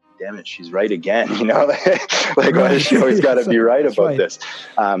 damn it, she's right again, you know? Like, why does she always got to be right about this?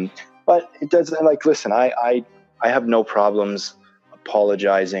 But it doesn't, like, listen, I have no problems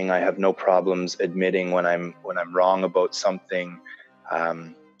apologizing. I have no problems admitting when I'm wrong about something.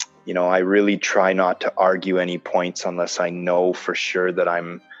 You know, I really try not to argue any points unless I know for sure that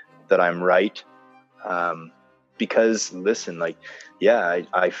I'm right. Because, listen, like, yeah,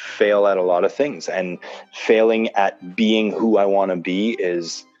 I fail at a lot of things, and failing at being who I want to be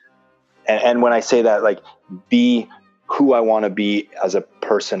is, and when I say that, like, be who I want to be as a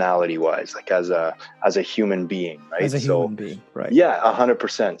personality wise, like as a human being, right? As a human being, right? Yeah,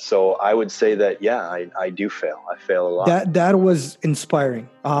 100%. So I would say that, yeah, I do fail. I fail a lot. That was inspiring,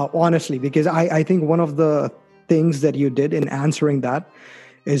 honestly, because I think one of the things that you did in answering that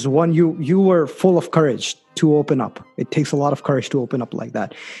is, one, you were full of courage to open up. It takes a lot of courage to open up like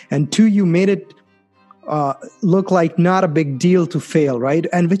that. And two, you made it look like not a big deal to fail, right?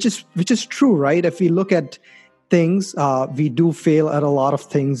 And which is true, right? If we look at things, we do fail at a lot of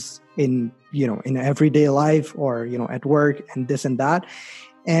things in everyday life, or, you know, at work and this and that.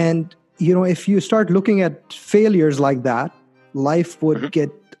 And, you know, if you start looking at failures like that, life would get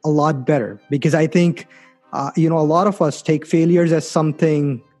a lot better, because I think, you know, a lot of us take failures as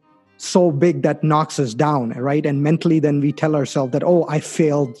something so big that knocks us down, right? And mentally, then we tell ourselves that, oh, I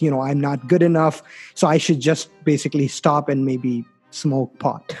failed, you know, I'm not good enough, so I should just basically stop and maybe smoke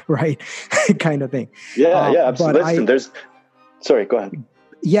pot, right? Kind of thing. Yeah, absolutely. Sorry, go ahead.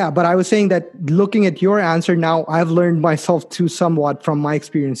 Yeah, but I was saying that, looking at your answer now, I've learned myself too somewhat from my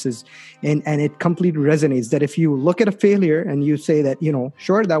experiences, and it completely resonates that if you look at a failure and you say that, you know,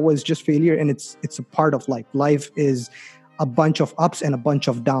 sure, that was just failure, and it's a part of life. Life is a bunch of ups and a bunch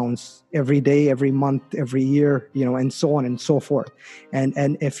of downs every day, every month, every year, you know, and so on and so forth.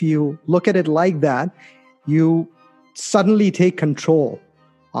 And if you look at it like that, you suddenly take control,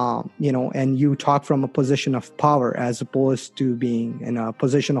 you know, and you talk from a position of power, as opposed to being in a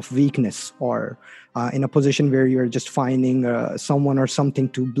position of weakness, or in a position where you're just finding someone or something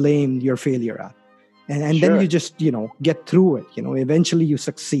to blame your failure at. And Sure. then you just, you know, get through it, you know, eventually you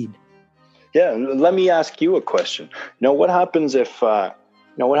succeed. Yeah, let me ask you a question. You know, what happens if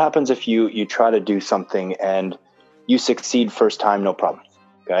you try to do something and you succeed first time, no problem,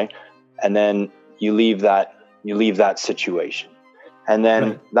 okay? And then you leave that situation. And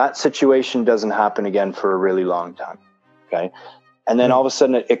then that situation doesn't happen again for a really long time, okay? And then all of a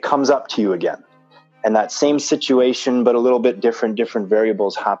sudden it comes up to you again. And that same situation, but a little bit different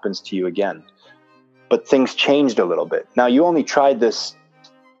variables, happens to you again. But things changed a little bit. Now, you only tried this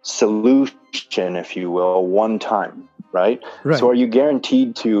solution, if you will, one time, right? So are you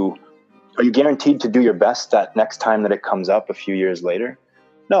guaranteed to do your best that next time that it comes up a few years later?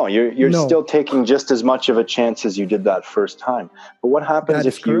 No, you're still taking just as much of a chance as you did that first time. But what happens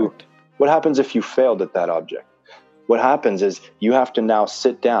if you failed at that object? What happens is you have to now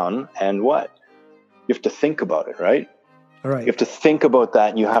sit down and what? You have to think about it, right? You have to think about that,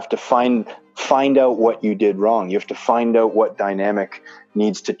 and you have to find out what you did wrong. You have to find out what dynamic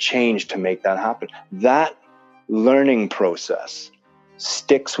needs to change to make that happen. That learning process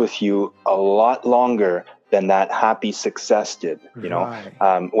sticks with you a lot longer than that happy success did. You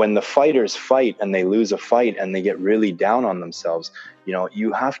know, when the fighters fight and they lose a fight and they get really down on themselves, you know,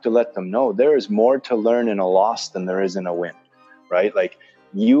 you have to let them know there is more to learn in a loss than there is in a win, right? Like,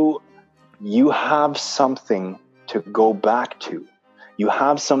 you have something to go back to. You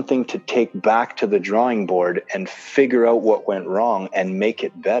have something to take back to the drawing board and figure out what went wrong and make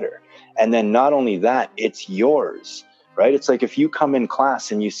it better. And then not only that, it's yours, right? It's like if you come in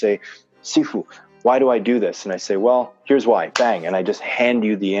class and you say, Sifu, why do I do this? And I say, well, here's why, bang. And I just hand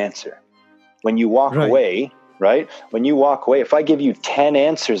you the answer. When you walk away, right? When you walk away, if I give you 10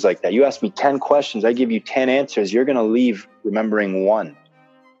 answers like that, you ask me 10 questions, I give you 10 answers, you're going to leave remembering one.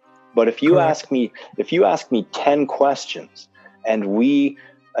 But if you ask me 10 questions and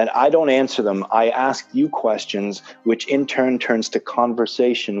I don't answer them, I ask you questions, which in turn turns to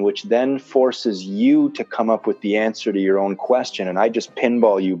conversation, which then forces you to come up with the answer to your own question. And I just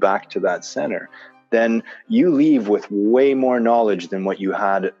pinball you back to that center. Then you leave with way more knowledge than what you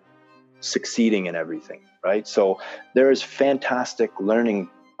had succeeding in everything, right? So there is fantastic learning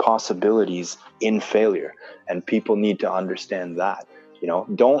possibilities in failure, and people need to understand that.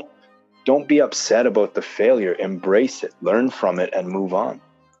 Don't be upset about the failure. Embrace it, learn from it, and move on.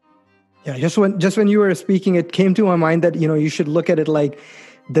 Yeah, just when you were speaking, it came to my mind that you should look at it like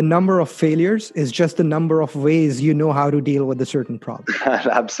the number of failures is just the number of ways you know how to deal with a certain problem.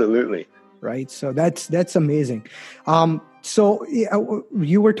 Absolutely. Right. So that's amazing. So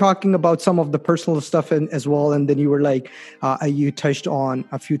you were talking about some of the personal stuff as well, and then you were like, you touched on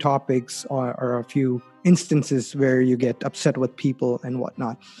a few topics or a few instances where you get upset with people and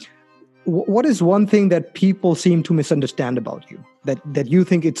whatnot. What is one thing that people seem to misunderstand about you, that you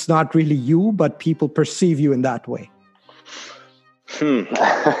think it's not really you, but people perceive you in that way?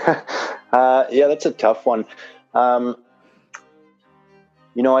 Yeah, that's a tough one. I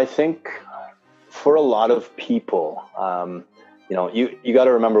think for a lot of people, you got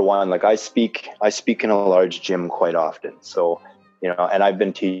to remember one, like I speak in a large gym quite often. So, and I've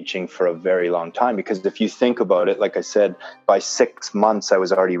been teaching for a very long time, because if you think about it, like I said, by 6 months, I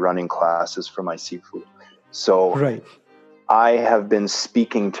was already running classes for my Sifu. So right. I have been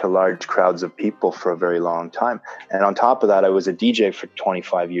speaking to large crowds of people for a very long time. And on top of that, I was a DJ for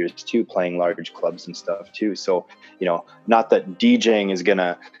 25 years too, playing large clubs and stuff too. So, not that DJing is going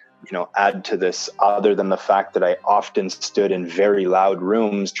to, add to this, other than the fact that I often stood in very loud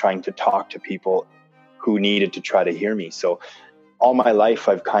rooms trying to talk to people who needed to try to hear me. So all my life,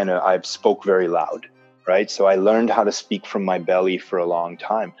 I've spoke very loud, right? So I learned how to speak from my belly for a long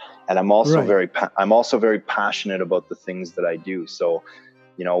time. And I'm also very passionate about the things that I do. So,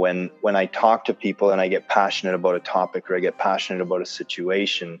 when I talk to people and I get passionate about a topic or I get passionate about a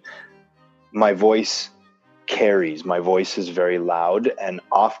situation, my voice carries. My voice is very loud, and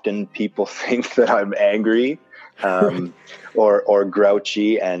often people think that I'm angry or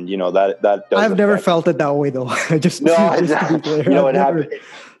grouchy, and that does. I've never felt it that way though. just to be clear.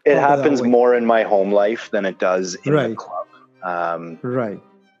 It happens more in my home life than it does in the club. Right.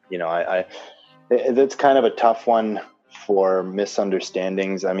 It's kind of a tough one for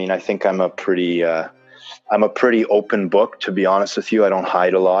misunderstandings. I mean, I think I'm a pretty open book, to be honest with you. I don't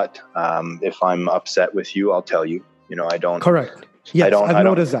hide a lot. If I'm upset with you, I'll tell you. I don't. Correct. Yes, I've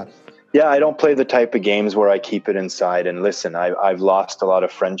noticed that. Yeah, I don't play the type of games where I keep it inside. And listen, I've lost a lot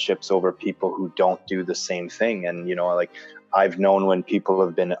of friendships over people who don't do the same thing. And I've known when people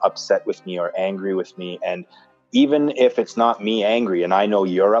have been upset with me or angry with me, and even if it's not me angry and I know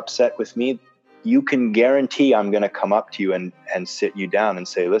you're upset with me, you can guarantee I'm going to come up to you and sit you down and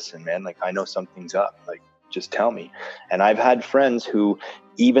say, listen, man, I know something's up. Just tell me. And I've had friends who,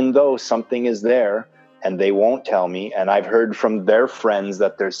 even though something is there and they won't tell me, and I've heard from their friends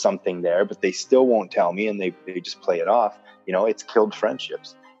that there's something there, but they still won't tell me, and they just play it off. It's killed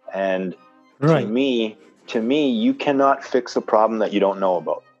friendships. And to me, you cannot fix a problem that you don't know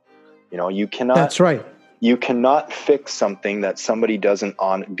about. You cannot. That's right. You cannot fix something that somebody doesn't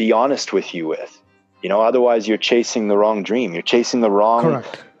be honest with you with. Otherwise you're chasing the wrong dream. You're chasing the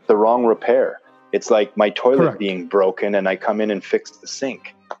wrong repair. It's like my toilet being broken and I come in and fix the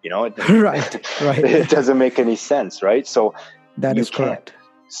sink. Right. It doesn't make any sense, right? So that is correct.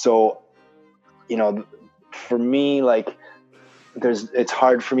 So, for me, it's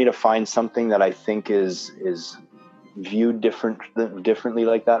hard for me to find something that I think is viewed differently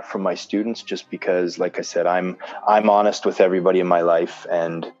like that from my students, just because, like I said, I'm honest with everybody in my life,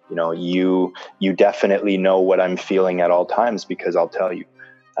 and you definitely know what I'm feeling at all times, because I'll tell you.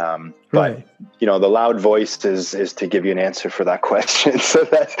 But the loud voice is to give you an answer for that question. So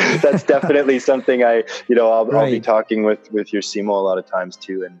that's definitely something I'll be talking with your Simo a lot of times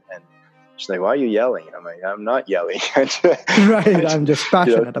too, and she's like, why are you yelling? And I'm like, I'm not yelling. I'm just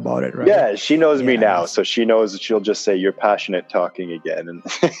passionate about it, right? Yeah, she knows me now, so she knows that she'll just say, you're passionate talking again. And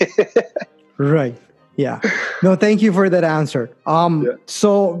right. Yeah. No, thank you for that answer. Yeah.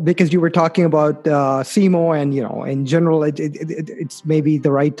 So because you were talking about SEMO and, in general, it's maybe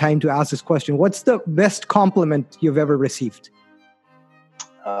the right time to ask this question. What's the best compliment you've ever received?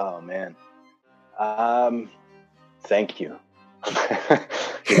 Oh, man. Thank you.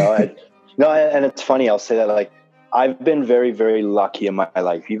 And it's funny, I'll say that, like, I've been very, very lucky in my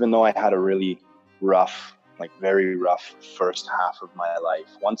life, even though I had a really rough, very rough first half of my life.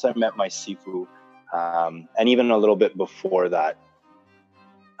 Once I met my Sifu, and even a little bit before that,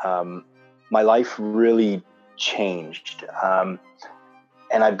 my life really changed. And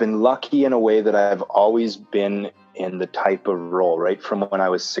I've been lucky in a way that I've always been in the type of role, right from when I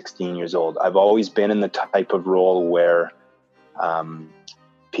was 16 years old. I've always been in the type of role where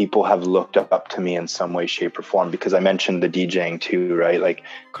people have looked up to me in some way, shape, or form, because I mentioned the DJing too, right? Like,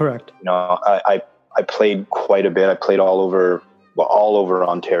 correct. I played quite a bit. I played all over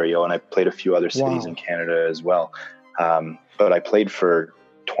Ontario, and I played a few other cities in Canada as well. But I played for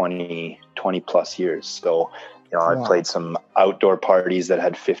 20 plus years. So, I played some outdoor parties that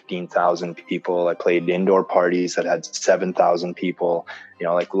had 15,000 people. I played indoor parties that had 7,000 people,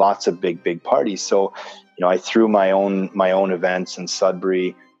 lots of big parties. So, I threw my own events in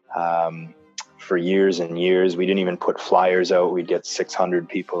Sudbury for years and years. We didn't even put flyers out. We'd get 600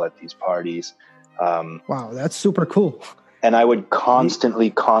 people at these parties. Wow, that's super cool. And I would constantly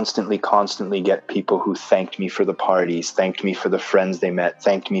get people who thanked me for the parties, thanked me for the friends they met,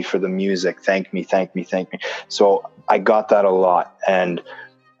 thanked me for the music, thanked me. So I got that a lot. And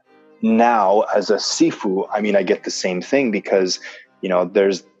now as a Sifu, I get the same thing, because,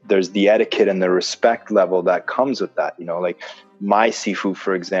 there's the etiquette and the respect level that comes with that. Like my Sifu,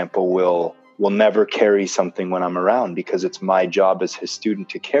 for example, will never carry something when I'm around, because it's my job as his student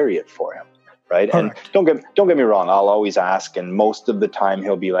to carry it for him. Right. Correct. And don't get me wrong. I'll always ask. And most of the time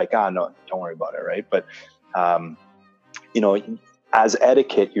he'll be like, no, don't worry about it. Right. But, as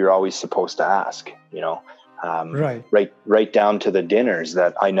etiquette, you're always supposed to ask, right down to the dinners,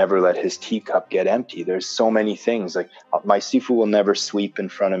 that I never let his teacup get empty. There's so many things. Like my Sifu will never sweep in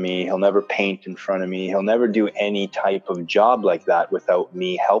front of me. He'll never paint in front of me. He'll never do any type of job like that without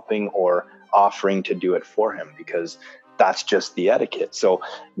me helping or offering to do it for him, because that's just the etiquette. So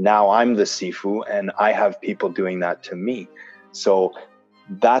now I'm the Sifu and I have people doing that to me. So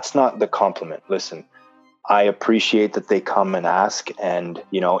that's not the compliment. Listen, I appreciate that they come and ask, and,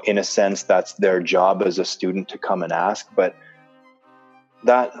 in a sense, that's their job as a student to come and ask, but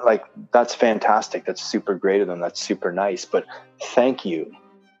that's fantastic. That's super great of them. That's super nice. But thank you,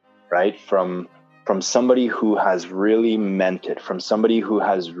 right? From somebody who has really meant it, from somebody who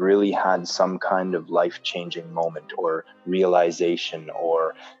has really had some kind of life-changing moment or realization,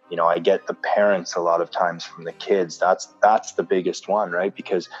 or, I get the parents a lot of times from the kids. That's the biggest one, right?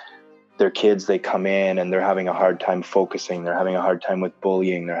 Because their kids, they come in and they're having a hard time focusing. They're having a hard time with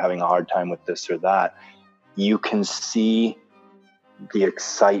bullying. They're having a hard time with this or that. You can see the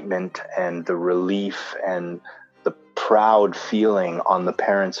excitement and the relief and the proud feeling on the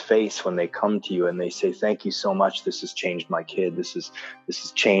parent's face when they come to you and they say, thank you so much. This has changed my kid. This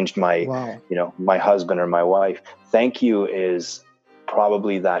has changed my, my husband or my wife. Thank you is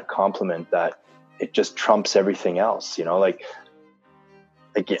probably that compliment that it just trumps everything else, like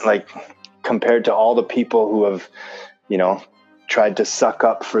compared to all the people who have, tried to suck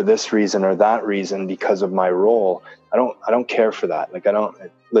up for this reason or that reason because of my role. I don't care for that. Like,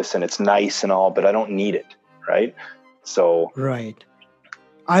 listen, it's nice and all, but I don't need it. Right. So. Right.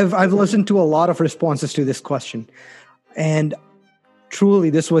 I've listened to a lot of responses to this question, and truly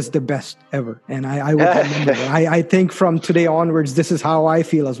this was the best ever. And I would remember that. I think from today onwards, this is how I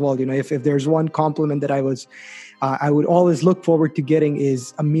feel as well. If there's one compliment that I would always look forward to getting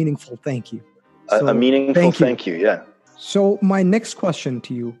is a meaningful thank you. So, a meaningful thank you. Yeah. So my next question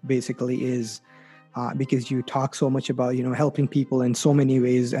to you basically is, because you talk so much about, helping people in so many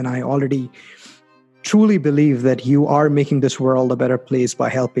ways. And I already truly believe that you are making this world a better place by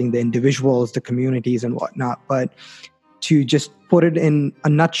helping the individuals, the communities and whatnot. But to just put it in a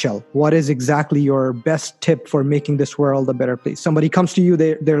nutshell, what is exactly your best tip for making this world a better place? Somebody comes to you,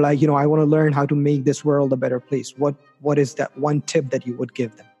 they're like, I want to learn how to make this world a better place. What is that one tip that you would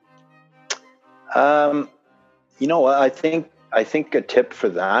give them? I think a tip for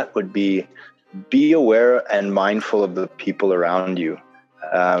that would be aware and mindful of the people around you.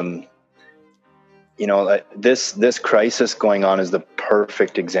 This crisis going on is the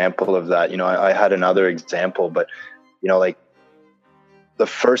perfect example of that. I had another example, but the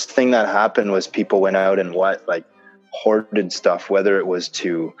first thing that happened was people went out and hoarded stuff, whether it was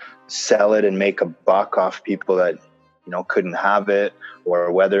to sell it and make a buck off people that, couldn't have it,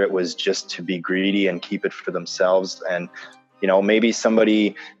 or whether it was just to be greedy and keep it for themselves. And maybe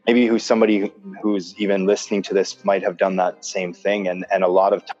somebody who's even listening to this might have done that same thing, and a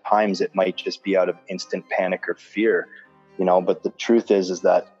lot of times it might just be out of instant panic or fear, but the truth is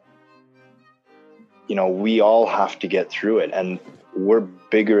that we all have to get through it, and we're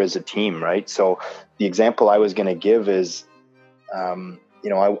bigger as a team, right? So the example I was going to give is,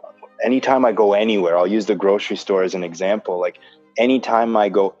 anytime I go anywhere, I'll use the grocery store as an example. Like anytime I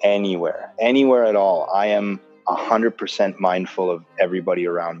go anywhere at all, I am 100% mindful of everybody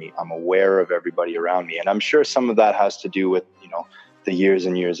around me. I'm aware of everybody around me. And I'm sure some of that has to do with, the years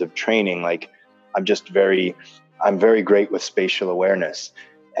and years of training. Like I'm very great with spatial awareness.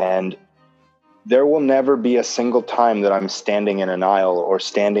 And there will never be a single time that I'm standing in an aisle or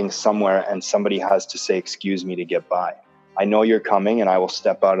standing somewhere and somebody has to say, excuse me, to get by. I know you're coming and I will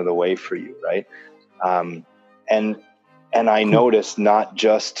step out of the way for you, right? And I notice not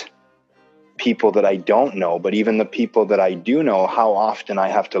just people that I don't know, but even the people that I do know, how often I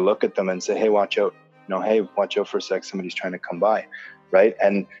have to look at them and say, hey, watch out. Hey, watch out for a sec. Somebody's trying to come by, right?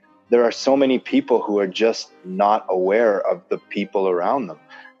 And there are so many people who are just not aware of the people around them.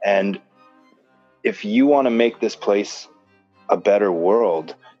 And if you want to make this place a better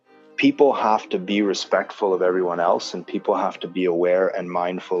world, people have to be respectful of everyone else, and people have to be aware and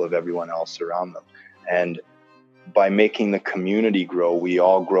mindful of everyone else around them. And by making the community grow, we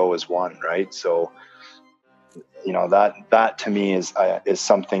all grow as one, right? So, that to me is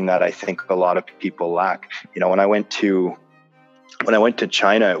something that I think a lot of people lack. When I went to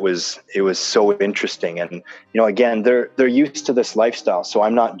China, it was so interesting. And, again, they're used to this lifestyle. So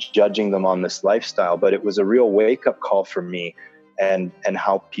I'm not judging them on this lifestyle, but it was a real wake up call for me and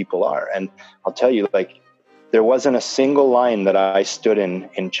how people are. And I'll tell you, like, there wasn't a single line that I stood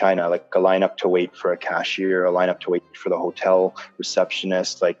in China, like a lineup to wait for a cashier, a lineup to wait for the hotel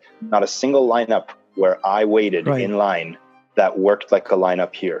receptionist, like not a single lineup where I waited in line that worked like a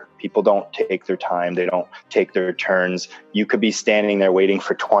lineup here. People don't take their time. They don't take their turns. You could be standing there waiting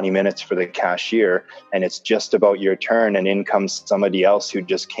for 20 minutes for the cashier, and it's just about your turn, and in comes somebody else who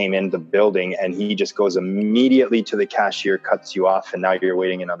just came in the building, and he just goes immediately to the cashier, cuts you off, and now you're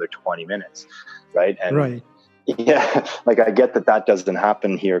waiting another 20 minutes, right? And yeah, like I get that doesn't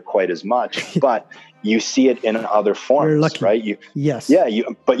happen here quite as much, but you see it in other forms, right?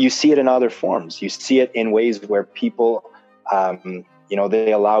 But you see it in other forms. You see it in ways where people,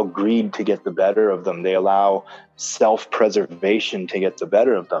 they allow greed to get the better of them. They allow self-preservation to get the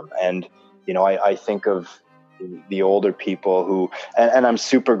better of them. And, I think of the older people who, and I'm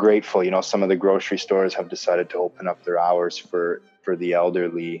super grateful, some of the grocery stores have decided to open up their hours for the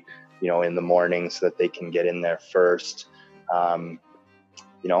elderly, in the morning so that they can get in there first. I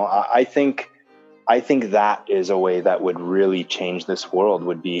think that is a way that would really change this world,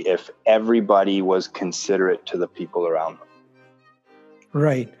 would be if everybody was considerate to the people around them.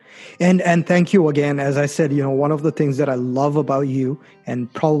 Right. And thank you again. As I said, one of the things that I love about you,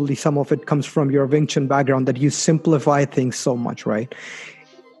 and probably some of it comes from your Wing Chun background, that you simplify things so much, right?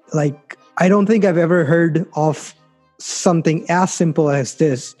 Like, I don't think I've ever heard of something as simple as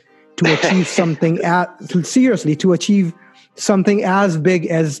this to achieve something to achieve something as big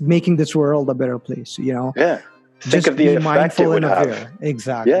as making this world a better place, Yeah. Think of the effect it would have.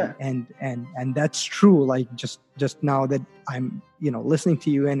 Exactly. Yeah. And that's true. Like just now that I'm, listening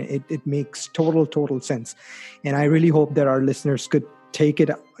to you, and it makes total sense. And I really hope that our listeners could take it,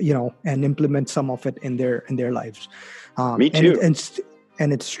 and implement some of it in their lives. Me too.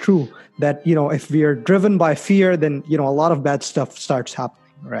 And it's true that, if we are driven by fear, then, a lot of bad stuff starts happening.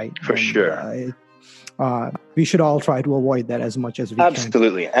 Right. For sure. We should all try to avoid that as much as we can.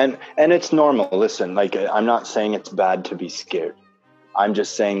 Absolutely. And it's normal. Listen, like, I'm not saying it's bad to be scared. I'm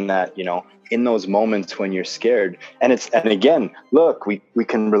just saying that, in those moments when you're scared, and again, look, we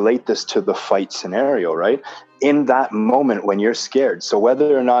can relate this to the fight scenario, right? In that moment when you're scared. So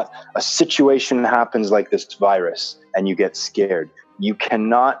whether or not a situation happens like this virus and you get scared, you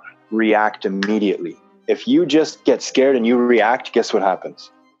cannot react immediately. If you just get scared and you react, guess what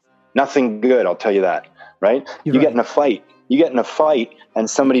happens? Nothing good, I'll tell you that, right? You get in a fight and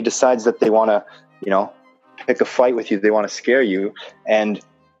somebody decides that they want to, pick a fight with you. They want to scare you, and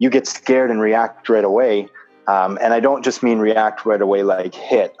you get scared and react right away. And I don't just mean react right away like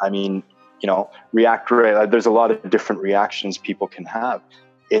hit. I mean, react right. There's a lot of different reactions people can have.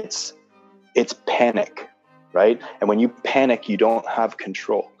 It's panic, right? And when you panic, you don't have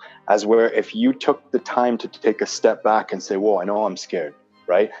control. As where if you took the time to take a step back and say, whoa, I know I'm scared,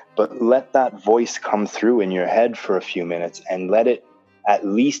 right? But let that voice come through in your head for a few minutes and let it at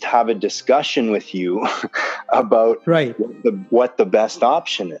least have a discussion with you about Right. what the best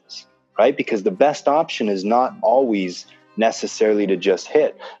option is, right? Because the best option is not always necessarily to just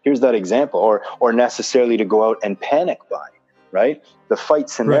hit. Here's that example, or necessarily to go out and panic buy, right? The fight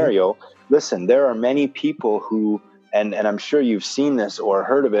scenario. Right. Listen, there are many people who, and I'm sure you've seen this or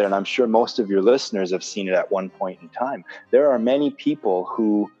heard of it, and I'm sure most of your listeners have seen it at one point in time. There are many people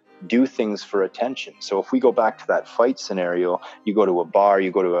who do things for attention. So if we go back to that fight scenario, you go to a bar, you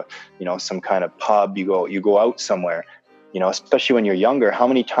go to a, some kind of pub, you go out somewhere, especially when you're younger. How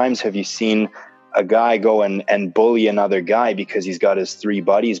many times have you seen a guy go and bully another guy because he's got his 3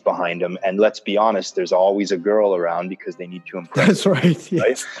 buddies behind him? And let's be honest, there's always a girl around because they need to impress. That's right.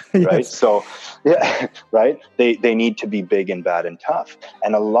 Yes. Right? Right. So, yeah, right. They need to be big and bad and tough.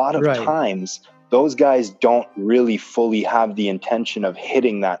 And a lot of times those guys don't really fully have the intention of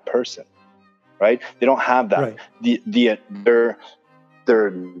hitting that person, right? They don't have that. Right.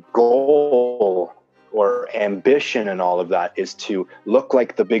 Their goal or ambition and all of that is to look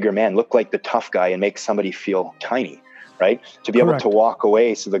like the bigger man, look like the tough guy, and make somebody feel tiny, right? To be able to walk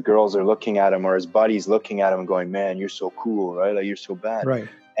away so the girls are looking at him or his buddies looking at him and going, man, you're so cool, right? Like, you're so bad. Right.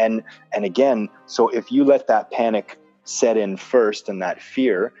 And again, so if you let that panic set in first and that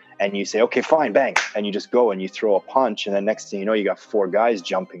fear, and you say, okay, fine, bang, and you just go and you throw a punch, and then next thing you know, you got 4 guys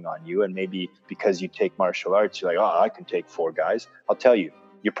jumping on you, and maybe because you take martial arts, you're like, oh, I can take 4 guys. I'll tell you,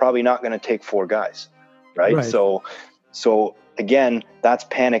 you're probably not going to take 4 guys, right? So again, that's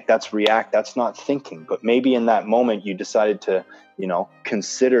panic, that's react, that's not thinking. But maybe in that moment, you decided to,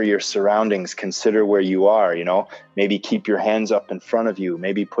 consider your surroundings, consider where you are, maybe keep your hands up in front of you,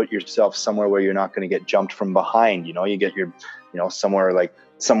 maybe put yourself somewhere where you're not going to get jumped from behind, you get your, somewhere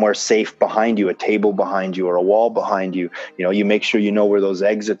safe behind you, a table behind you or a wall behind you, you make sure you know where those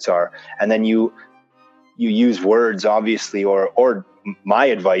exits are. And then you use words, obviously, or my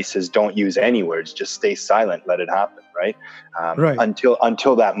advice is don't use any words, just stay silent, let it happen, right?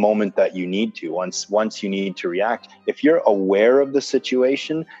 Until that moment that you need to. Once you need to react, if you're aware of the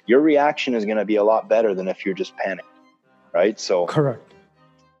situation, your reaction is going to be a lot better than if you're just panicked, right? So correct.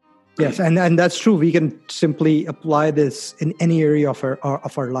 Yes, and that's true. We can simply apply this in any area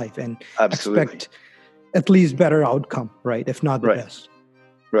of our life and expect at least better outcome, right? If not the best.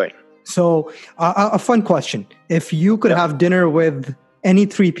 Right. So a fun question. If you could have dinner with any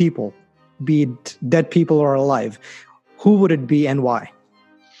 3 people, be it dead people or alive, who would it be and why?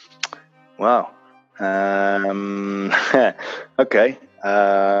 Wow. Okay.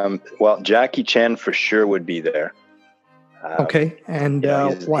 Well, Jackie Chan for sure would be there. Okay. And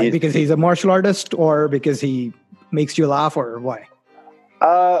why? Because he's a martial artist, or because he makes you laugh, or why?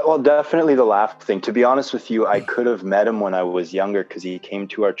 Well, definitely the laugh thing. To be honest with you, I could have met him when I was younger because he came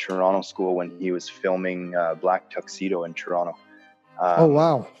to our Toronto school when he was filming Black Tuxedo in Toronto. Oh,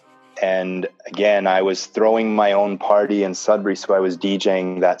 wow. And again, I was throwing my own party in Sudbury, so I was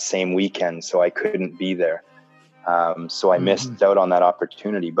DJing that same weekend, so I couldn't be there. So I missed out on that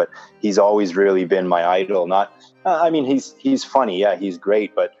opportunity, but he's always really been my idol. He's funny. Yeah, he's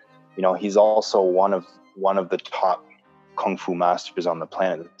great, but he's also one of the top Kung Fu masters on the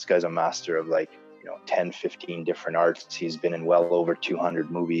planet. This guy's a master of 10, 15 different arts. He's been in well over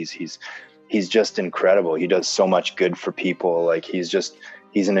 200 movies. He's just incredible. He does so much good for people.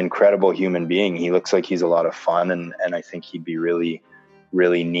 He's an incredible human being. He looks like he's a lot of fun, and I think he'd be really,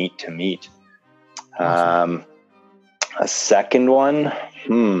 really neat to meet. Awesome. A second one.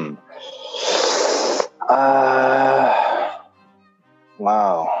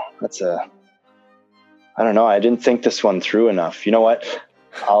 Wow. I don't know. I didn't think this one through enough. You know what?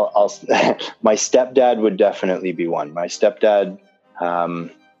 I'll my stepdad would definitely be one. My stepdad,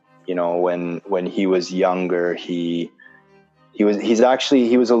 when he was younger, he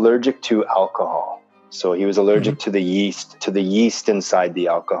was allergic to alcohol. So he was allergic to the yeast inside the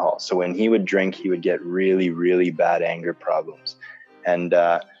alcohol. So when he would drink, he would get really, really bad anger problems. And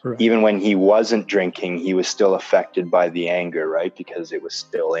even when he wasn't drinking, he was still affected by the anger, right? Because it was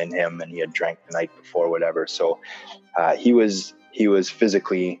still in him and he had drank the night before, whatever. So he was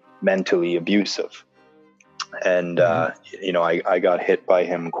physically, mentally abusive. And, I got hit by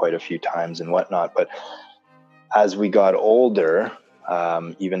him quite a few times and whatnot. But as we got older,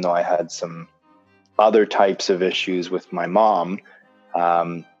 even though I had some other types of issues with my mom,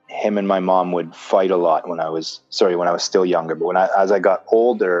 him and my mom would fight a lot when I was still younger. But as I got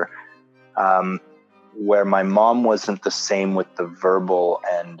older, where my mom wasn't the same with the verbal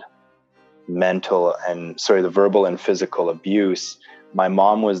and physical abuse, my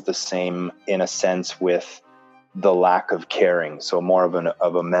mom was the same in a sense with the lack of caring. So more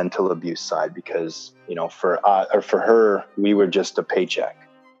of a mental abuse side, because, for her, we were just a paycheck,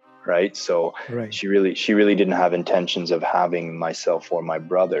 right? So Right. she really didn't have intentions of having myself or my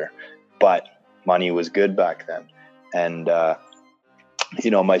brother, but money was good back then. And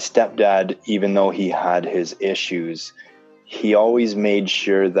my stepdad, even though he had his issues, he always made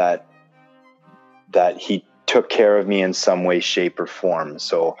sure that he took care of me in some way, shape, or form.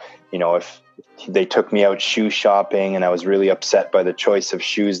 So, if they took me out shoe shopping and I was really upset by the choice of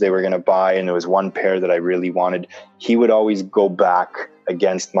shoes they were going to buy, and there was one pair that I really wanted, he would always go back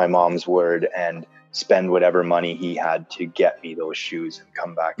against my mom's word and spend whatever money he had to get me those shoes and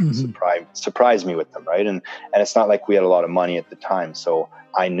come back and surprise me with them, right? And it's not like we had a lot of money at the time, so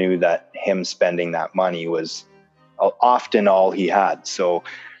I knew that him spending that money was often all he had. So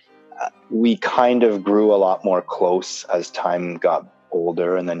we kind of grew a lot more close as time got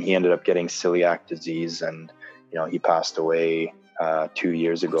older, and then he ended up getting celiac disease, and he passed away 2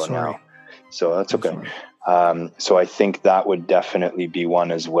 years ago now. So that's okay. So I think that would definitely be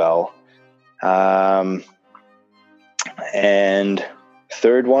one as well. And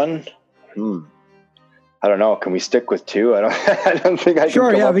third one, I don't know. Can we stick with two? I don't think I can.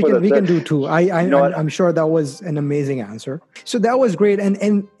 Sure, yeah, we can do two. I'm sure that was an amazing answer. So that was great,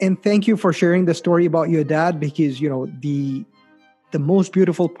 and thank you for sharing the story about your dad, because the most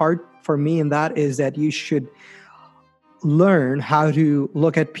beautiful part for me in that is that you should learn how to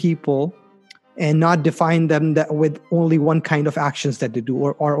look at people and not define them with only one kind of actions that they do,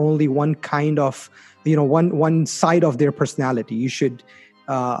 or only one kind of one side of their personality. You should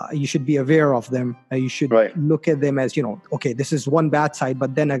be aware of them. You should look at them as, okay, this is one bad side,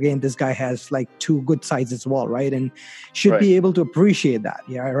 but then again, this guy has like two good sides as well, right? And should be able to appreciate that.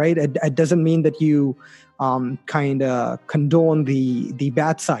 Yeah, right. It doesn't mean that you kind of condone the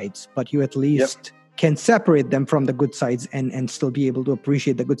bad sides, but you at least can separate them from the good sides and still be able to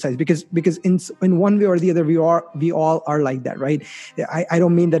appreciate the good sides, because in one way or the other, we all are like that, right? I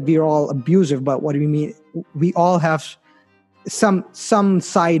don't mean that we are all abusive, but what do we mean? We all have some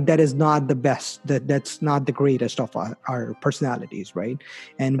side that is not the best, that's not the greatest of our personalities, right?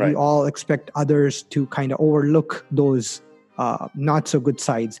 And we all expect others to kind of overlook those not so good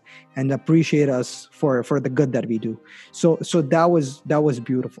sides and appreciate us for the good that we do. So that was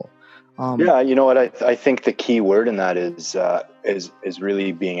beautiful. You know what? I think the key word in that is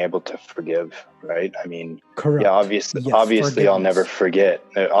really being able to forgive, right? I mean, correct. Yeah, obviously I'll never forget.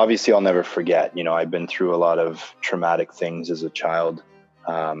 I've been through a lot of traumatic things as a child,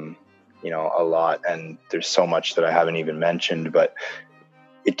 a lot, and there's so much that I haven't even mentioned, but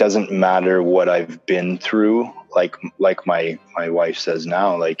it doesn't matter what I've been through. Like my wife says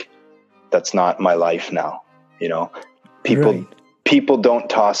now, like, that's not my life now. People don't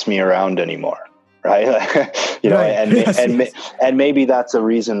toss me around anymore, right? And maybe that's a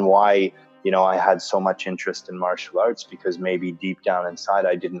reason why, I had so much interest in martial arts, because maybe deep down inside,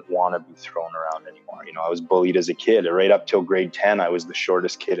 I didn't want to be thrown around anymore. I was bullied as a kid. Right up till grade 10, I was the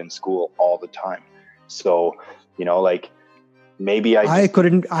shortest kid in school all the time. So, maybe I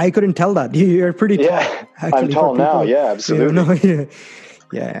couldn't tell that. You're pretty tall. Yeah, I'm tall now. Yeah, absolutely.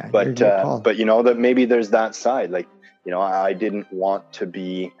 Yeah. But that maybe there's that side. Like, I didn't want to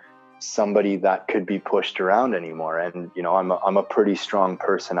be somebody that could be pushed around anymore. And, I'm a pretty strong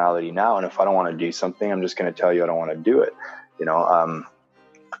personality now. And if I don't want to do something, I'm just going to tell you I don't want to do it.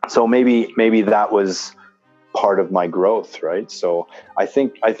 So maybe that was part of my growth. Right. So I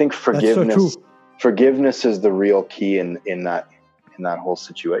think forgiveness is the real key in that whole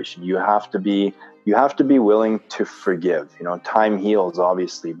situation. You have to be willing to forgive. Time heals,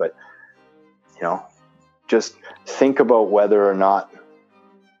 obviously, but just think about whether or not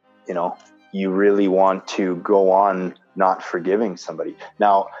you really want to go on not forgiving somebody.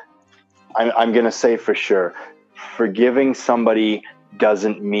 Now, I'm going to say for sure, forgiving somebody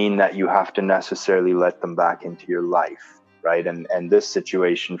doesn't mean that you have to necessarily let them back into your life. Right. And this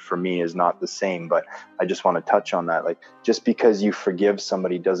situation for me is not the same, but I just want to touch on that. Like, just because you forgive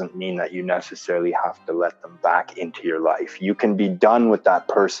somebody doesn't mean that you necessarily have to let them back into your life. You can be done with that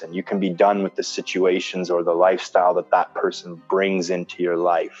person. You can be done with the situations or the lifestyle that person brings into your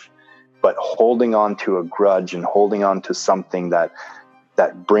life. But holding on to a grudge and holding on to something that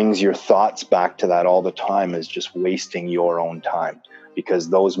brings your thoughts back to that all the time is just wasting your own time. Because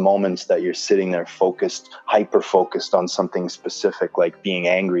those moments that you're sitting there hyper focused on something specific, like being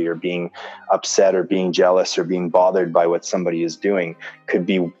angry or being upset or being jealous or being bothered by what somebody is doing, could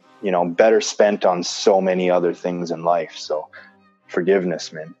be, better spent on so many other things in life. So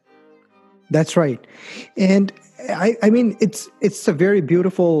forgiveness, man. That's right. And I mean, it's a very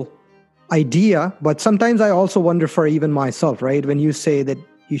beautiful idea, but sometimes I also wonder for even myself, right? When you say that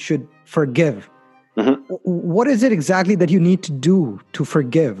you should forgive, what is it exactly that you need to do to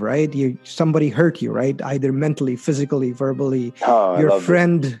forgive, right? Somebody hurt you, right? Either mentally, physically, verbally. Your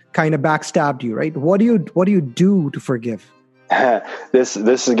friend kind of backstabbed you, right? What do you do to forgive? This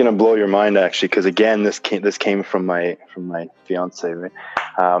is going to blow your mind, actually, because again, this came from my fiance.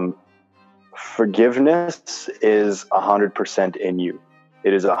 Right? Forgiveness is 100% in you.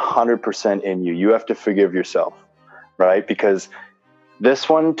 It is 100% in you. You have to forgive yourself, right? Because this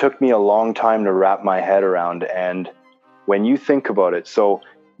one took me a long time to wrap my head around. And when you think about it, so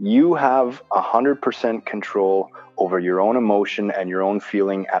you have 100% control over your own emotion and your own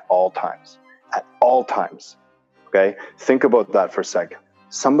feeling at all times. At all times. Okay? Think about that for a second.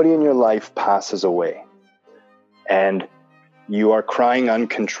 Somebody in your life passes away and you are crying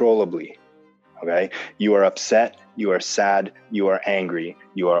uncontrollably. Okay? You are upset, you are sad, you are angry,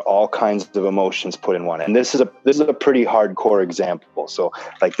 you are all kinds of emotions put in one. And this is a pretty hardcore example. So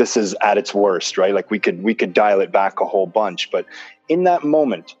like this is at its worst, right? Like we could dial it back a whole bunch, but in that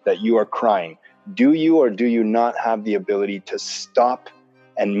moment that you are crying, do you or do you not have the ability to stop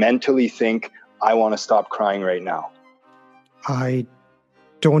and mentally think, I want to stop crying right now? I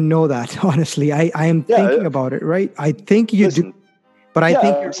don't know that, honestly. I am thinking about it, right? I think you do, but I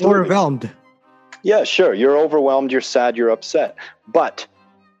think you're overwhelmed. Yeah, sure. You're overwhelmed, you're sad, you're upset. But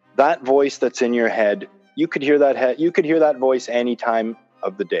that voice that's in your head, you could hear that voice any time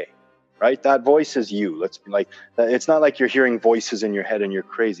of the day, right? That voice is you. It's not like you're hearing voices in your head and you're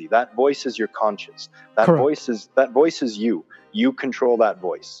crazy. That voice is your conscience. That voice is you. You control that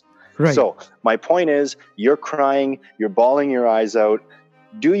voice. Right. So my point is, you're crying, you're bawling your eyes out.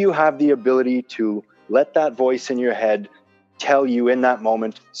 Do you have the ability to let that voice in your head tell you in that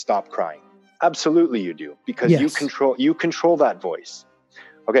moment, stop crying? Absolutely you do, because you control that voice.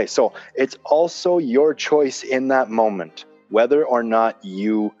 Okay, so it's also your choice in that moment whether or not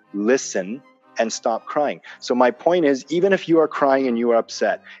you listen and stop crying. So my point is, even if you are crying and you are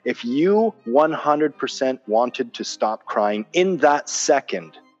upset, if you 100% wanted to stop crying in that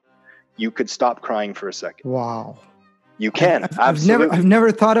second, you could stop crying for a second. Wow. You can. Absolutely. I've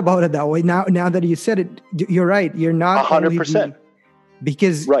never thought about it that way. Now that you said it, you're right. You're not 100%.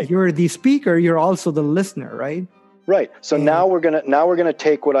 Because you're the speaker, you're also the listener, right? Right. So now we're gonna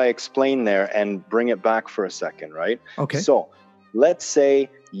take what I explained there and bring it back for a second, right? Okay. So let's say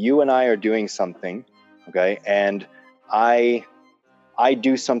you and I are doing something, okay, and I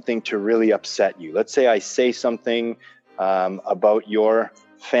do something to really upset you. Let's say I say something about your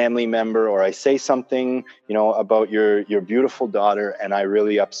family member, or I say something, about your beautiful daughter, and I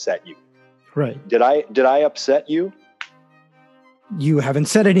really upset you. Right. Did I upset you? You haven't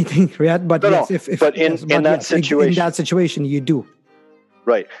said anything yet, but in that situation, you do.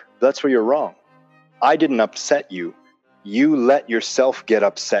 Right. That's where you're wrong. I didn't upset you. You let yourself get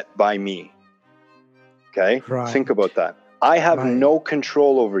upset by me. Okay? Right. Think about that. I have no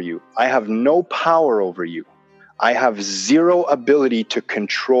control over you. I have no power over you. I have zero ability to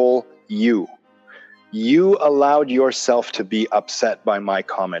control you. You allowed yourself to be upset by my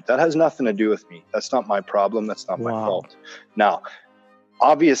comment. That has nothing to do with me. That's not my problem. That's not my fault. Now,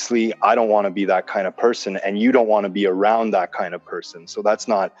 obviously, I don't want to be that kind of person, and you don't want to be around that kind of person. So that's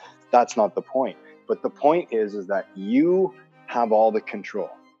not the point. But the point is that you have all the control.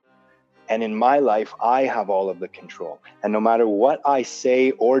 And in my life, I have all of the control. And no matter what I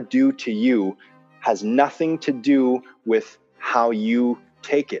say or do to you has nothing to do with how you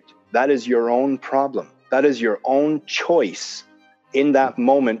take it. That is your own problem. That is your own choice in that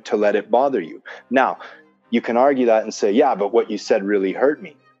moment to let it bother you. Now, you can argue that and say, yeah, but what you said really hurt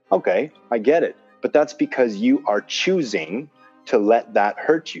me. Okay, I get it. But that's because you are choosing to let that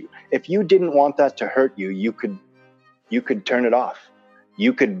hurt you. If you didn't want that to hurt you, you could turn it off.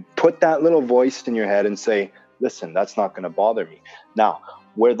 You could put that little voice in your head and say, listen, that's not going to bother me. Now,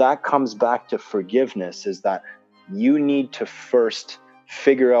 where that comes back to forgiveness is that you need to first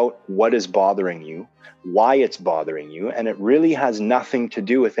figure out what is bothering you, why it's bothering you, and it really has nothing to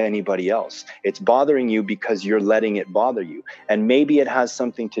do with anybody else. It's bothering you because you're letting it bother you. And maybe it has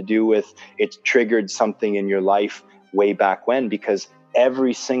something to do with it's triggered something in your life way back when, because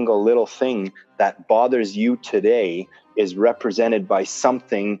every single little thing that bothers you today is represented by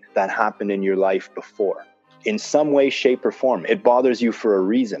something that happened in your life before. In some way, shape, or form, it bothers you for a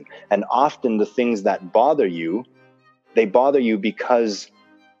reason. And often the things that bother you, they bother you because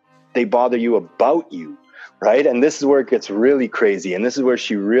they bother you about you, right? And this is where it gets really crazy. And this is where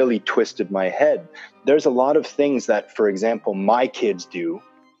she really twisted my head. There's a lot of things that, for example, my kids do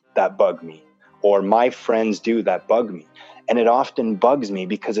that bug me, or my friends do that bug me. And it often bugs me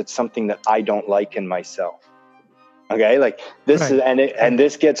because it's something that I don't like in myself. Okay, like this Right. is, and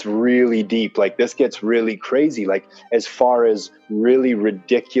this gets really deep. Like this gets really crazy. Like as far as really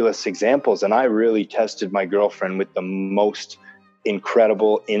ridiculous examples, and I really tested my girlfriend with the most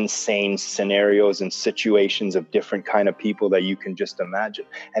incredible, insane scenarios and situations of different kind of people that you can just imagine.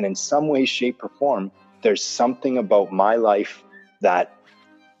 And in some way, shape, or form, there's something about my life that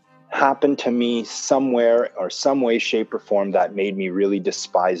happened to me somewhere or some way, shape, or form that made me really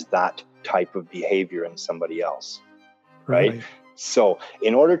despise that type of behavior in somebody else. Right? So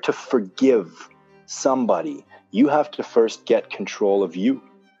in order to forgive somebody, you have to first get control of you.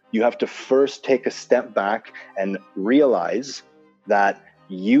 You have to first take a step back and realize that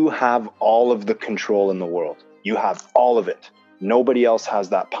you have all of the control in the world. You have all of it. Nobody else has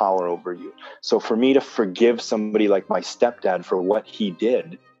that power over you. So for me to forgive somebody like my stepdad for what he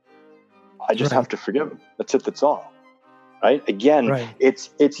did, I just have to forgive him. That's it. That's all. Right? Again,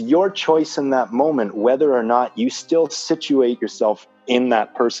 it's your choice in that moment, whether or not you still situate yourself in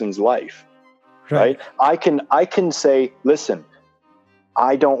that person's life. Right? I can say, listen,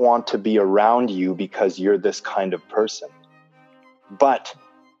 I don't want to be around you because you're this kind of person. But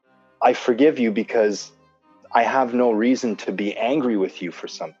I forgive you because I have no reason to be angry with you for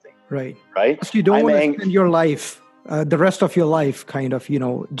something. Right? Right? You don't want to spend your life, the rest of your life, kind of,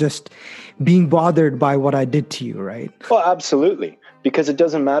 just being bothered by what I did to you, right? Well, absolutely. Because it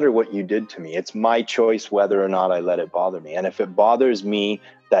doesn't matter what you did to me. It's my choice whether or not I let it bother me. And if it bothers me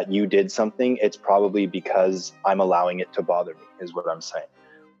that you did something, it's probably because I'm allowing it to bother me, is what I'm saying.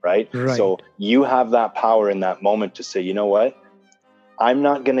 Right? So you have that power in that moment to say, you know what? I'm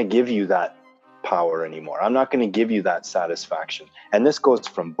not going to give you that power anymore. I'm not going to give you that satisfaction. And this goes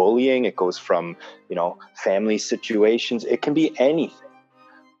from bullying. It goes from, family situations. It can be anything.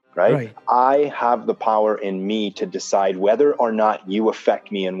 Right? I have the power in me to decide whether or not you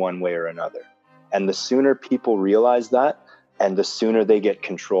affect me in one way or another. And the sooner people realize that, and the sooner they get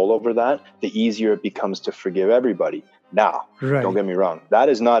control over that, the easier it becomes to forgive everybody. Now, don't get me wrong. That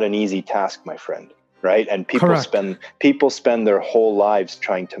is not an easy task, my friend. Right? And people spend their whole lives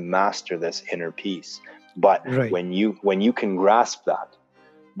trying to master this inner peace. But when you can grasp that,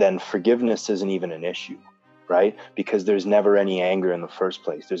 then forgiveness isn't even an issue. Right? Because there's never any anger in the first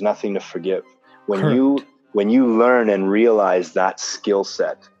place. There's nothing to forgive. When you learn and realize that skill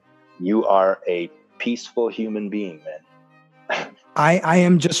set, you are a peaceful human being, man. I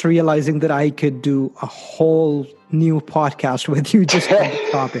am just realizing that I could do a whole new podcast with you just on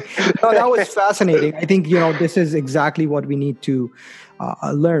this topic. No, that was fascinating. I think, this is exactly what we need to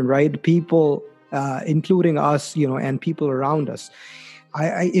learn, right? People, including us, and people around us.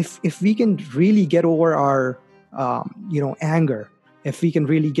 If we can really get over our, anger, if we can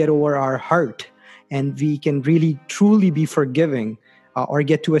really get over our hurt, and we can really truly be forgiving, or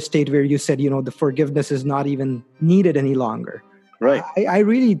get to a state where you said, the forgiveness is not even needed any longer. Right. I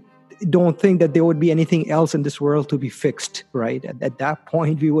really don't think that there would be anything else in this world to be fixed, right? At that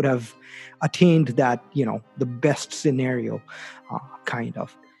point, we would have attained that, the best scenario, kind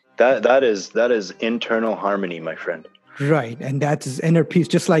of. That is internal harmony, my friend. Right. And that's inner peace,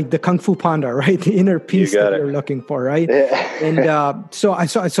 just like the Kung Fu Panda, right? The inner peace that you're looking for, right? Yeah. And so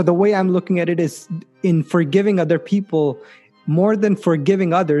the way I'm looking at it is, in forgiving other people, more than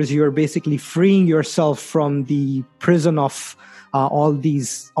forgiving others, you're basically freeing yourself from the prison of all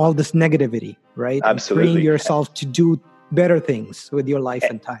this negativity, right? Absolutely. And freeing yourself to do better things with your life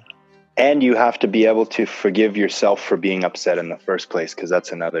and time. And you have to be able to forgive yourself for being upset in the first place, because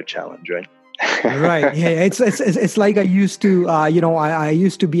that's another challenge, right? Right. Yeah. It's like I used to, I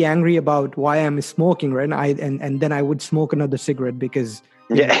used to be angry about why I'm smoking, right? And then I would smoke another cigarette because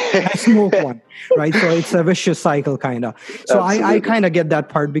I smoke one, right? So it's a vicious cycle, kind of. So I kind of get that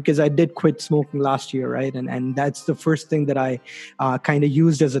part, because I did quit smoking last year, right? And that's the first thing that I kind of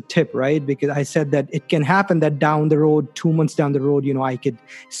used as a tip, right? Because I said that it can happen that down the road, 2 months down the road, I could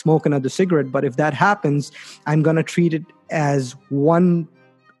smoke another cigarette. But if that happens, I'm going to treat it as one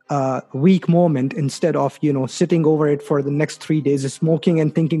weak moment, instead of sitting over it for the next 3 days of smoking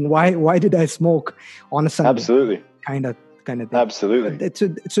and thinking, why did I smoke on a Sunday? Absolutely. Kind of thing. Absolutely.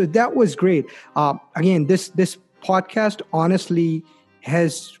 So that was great. Again, this podcast honestly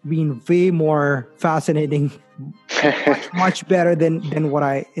has been way more fascinating, much better than what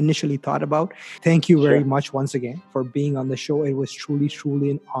I initially thought about. Thank you very much once again for being on the show. It was truly,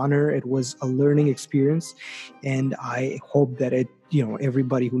 truly an honor. It was a learning experience, and I hope that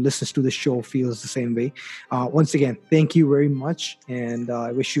everybody who listens to the show feels the same way. Once again, thank you very much, and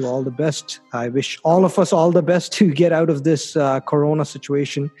I wish you all the best. I wish all of us all the best to get out of this Corona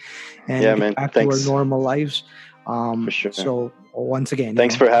situation and get back to our normal lives. For sure. So once again,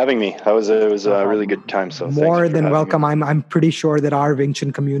 thanks for having me. It was a really good time. So more than welcome. I'm pretty sure that our Wing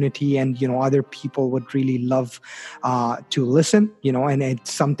Chun community and other people would really love to listen. And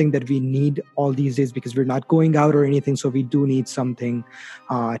it's something that we need all these days because we're not going out or anything. So we do need something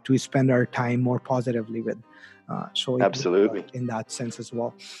to spend our time more positively with. So absolutely, in that sense as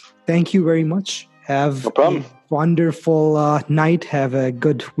well. Thank you very much. Have no problem. A wonderful night. Have a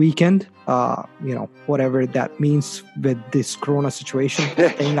good weekend. Whatever that means with this Corona situation.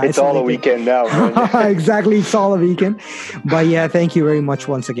 It's all a weekend now. Exactly, it's all a weekend. But yeah, thank you very much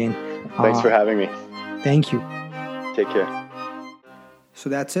once again. Thanks for having me. Thank you. Take care. So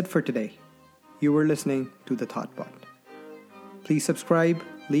that's it for today. You were listening to The Thought Pot. Please subscribe,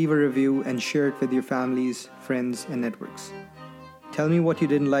 leave a review, and share it with your families, friends, and networks. Tell me what you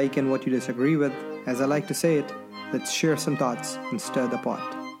didn't like and what you disagree with. As I like to say it, let's share some thoughts and stir the pot.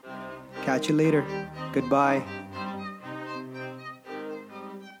 Catch you later. Goodbye.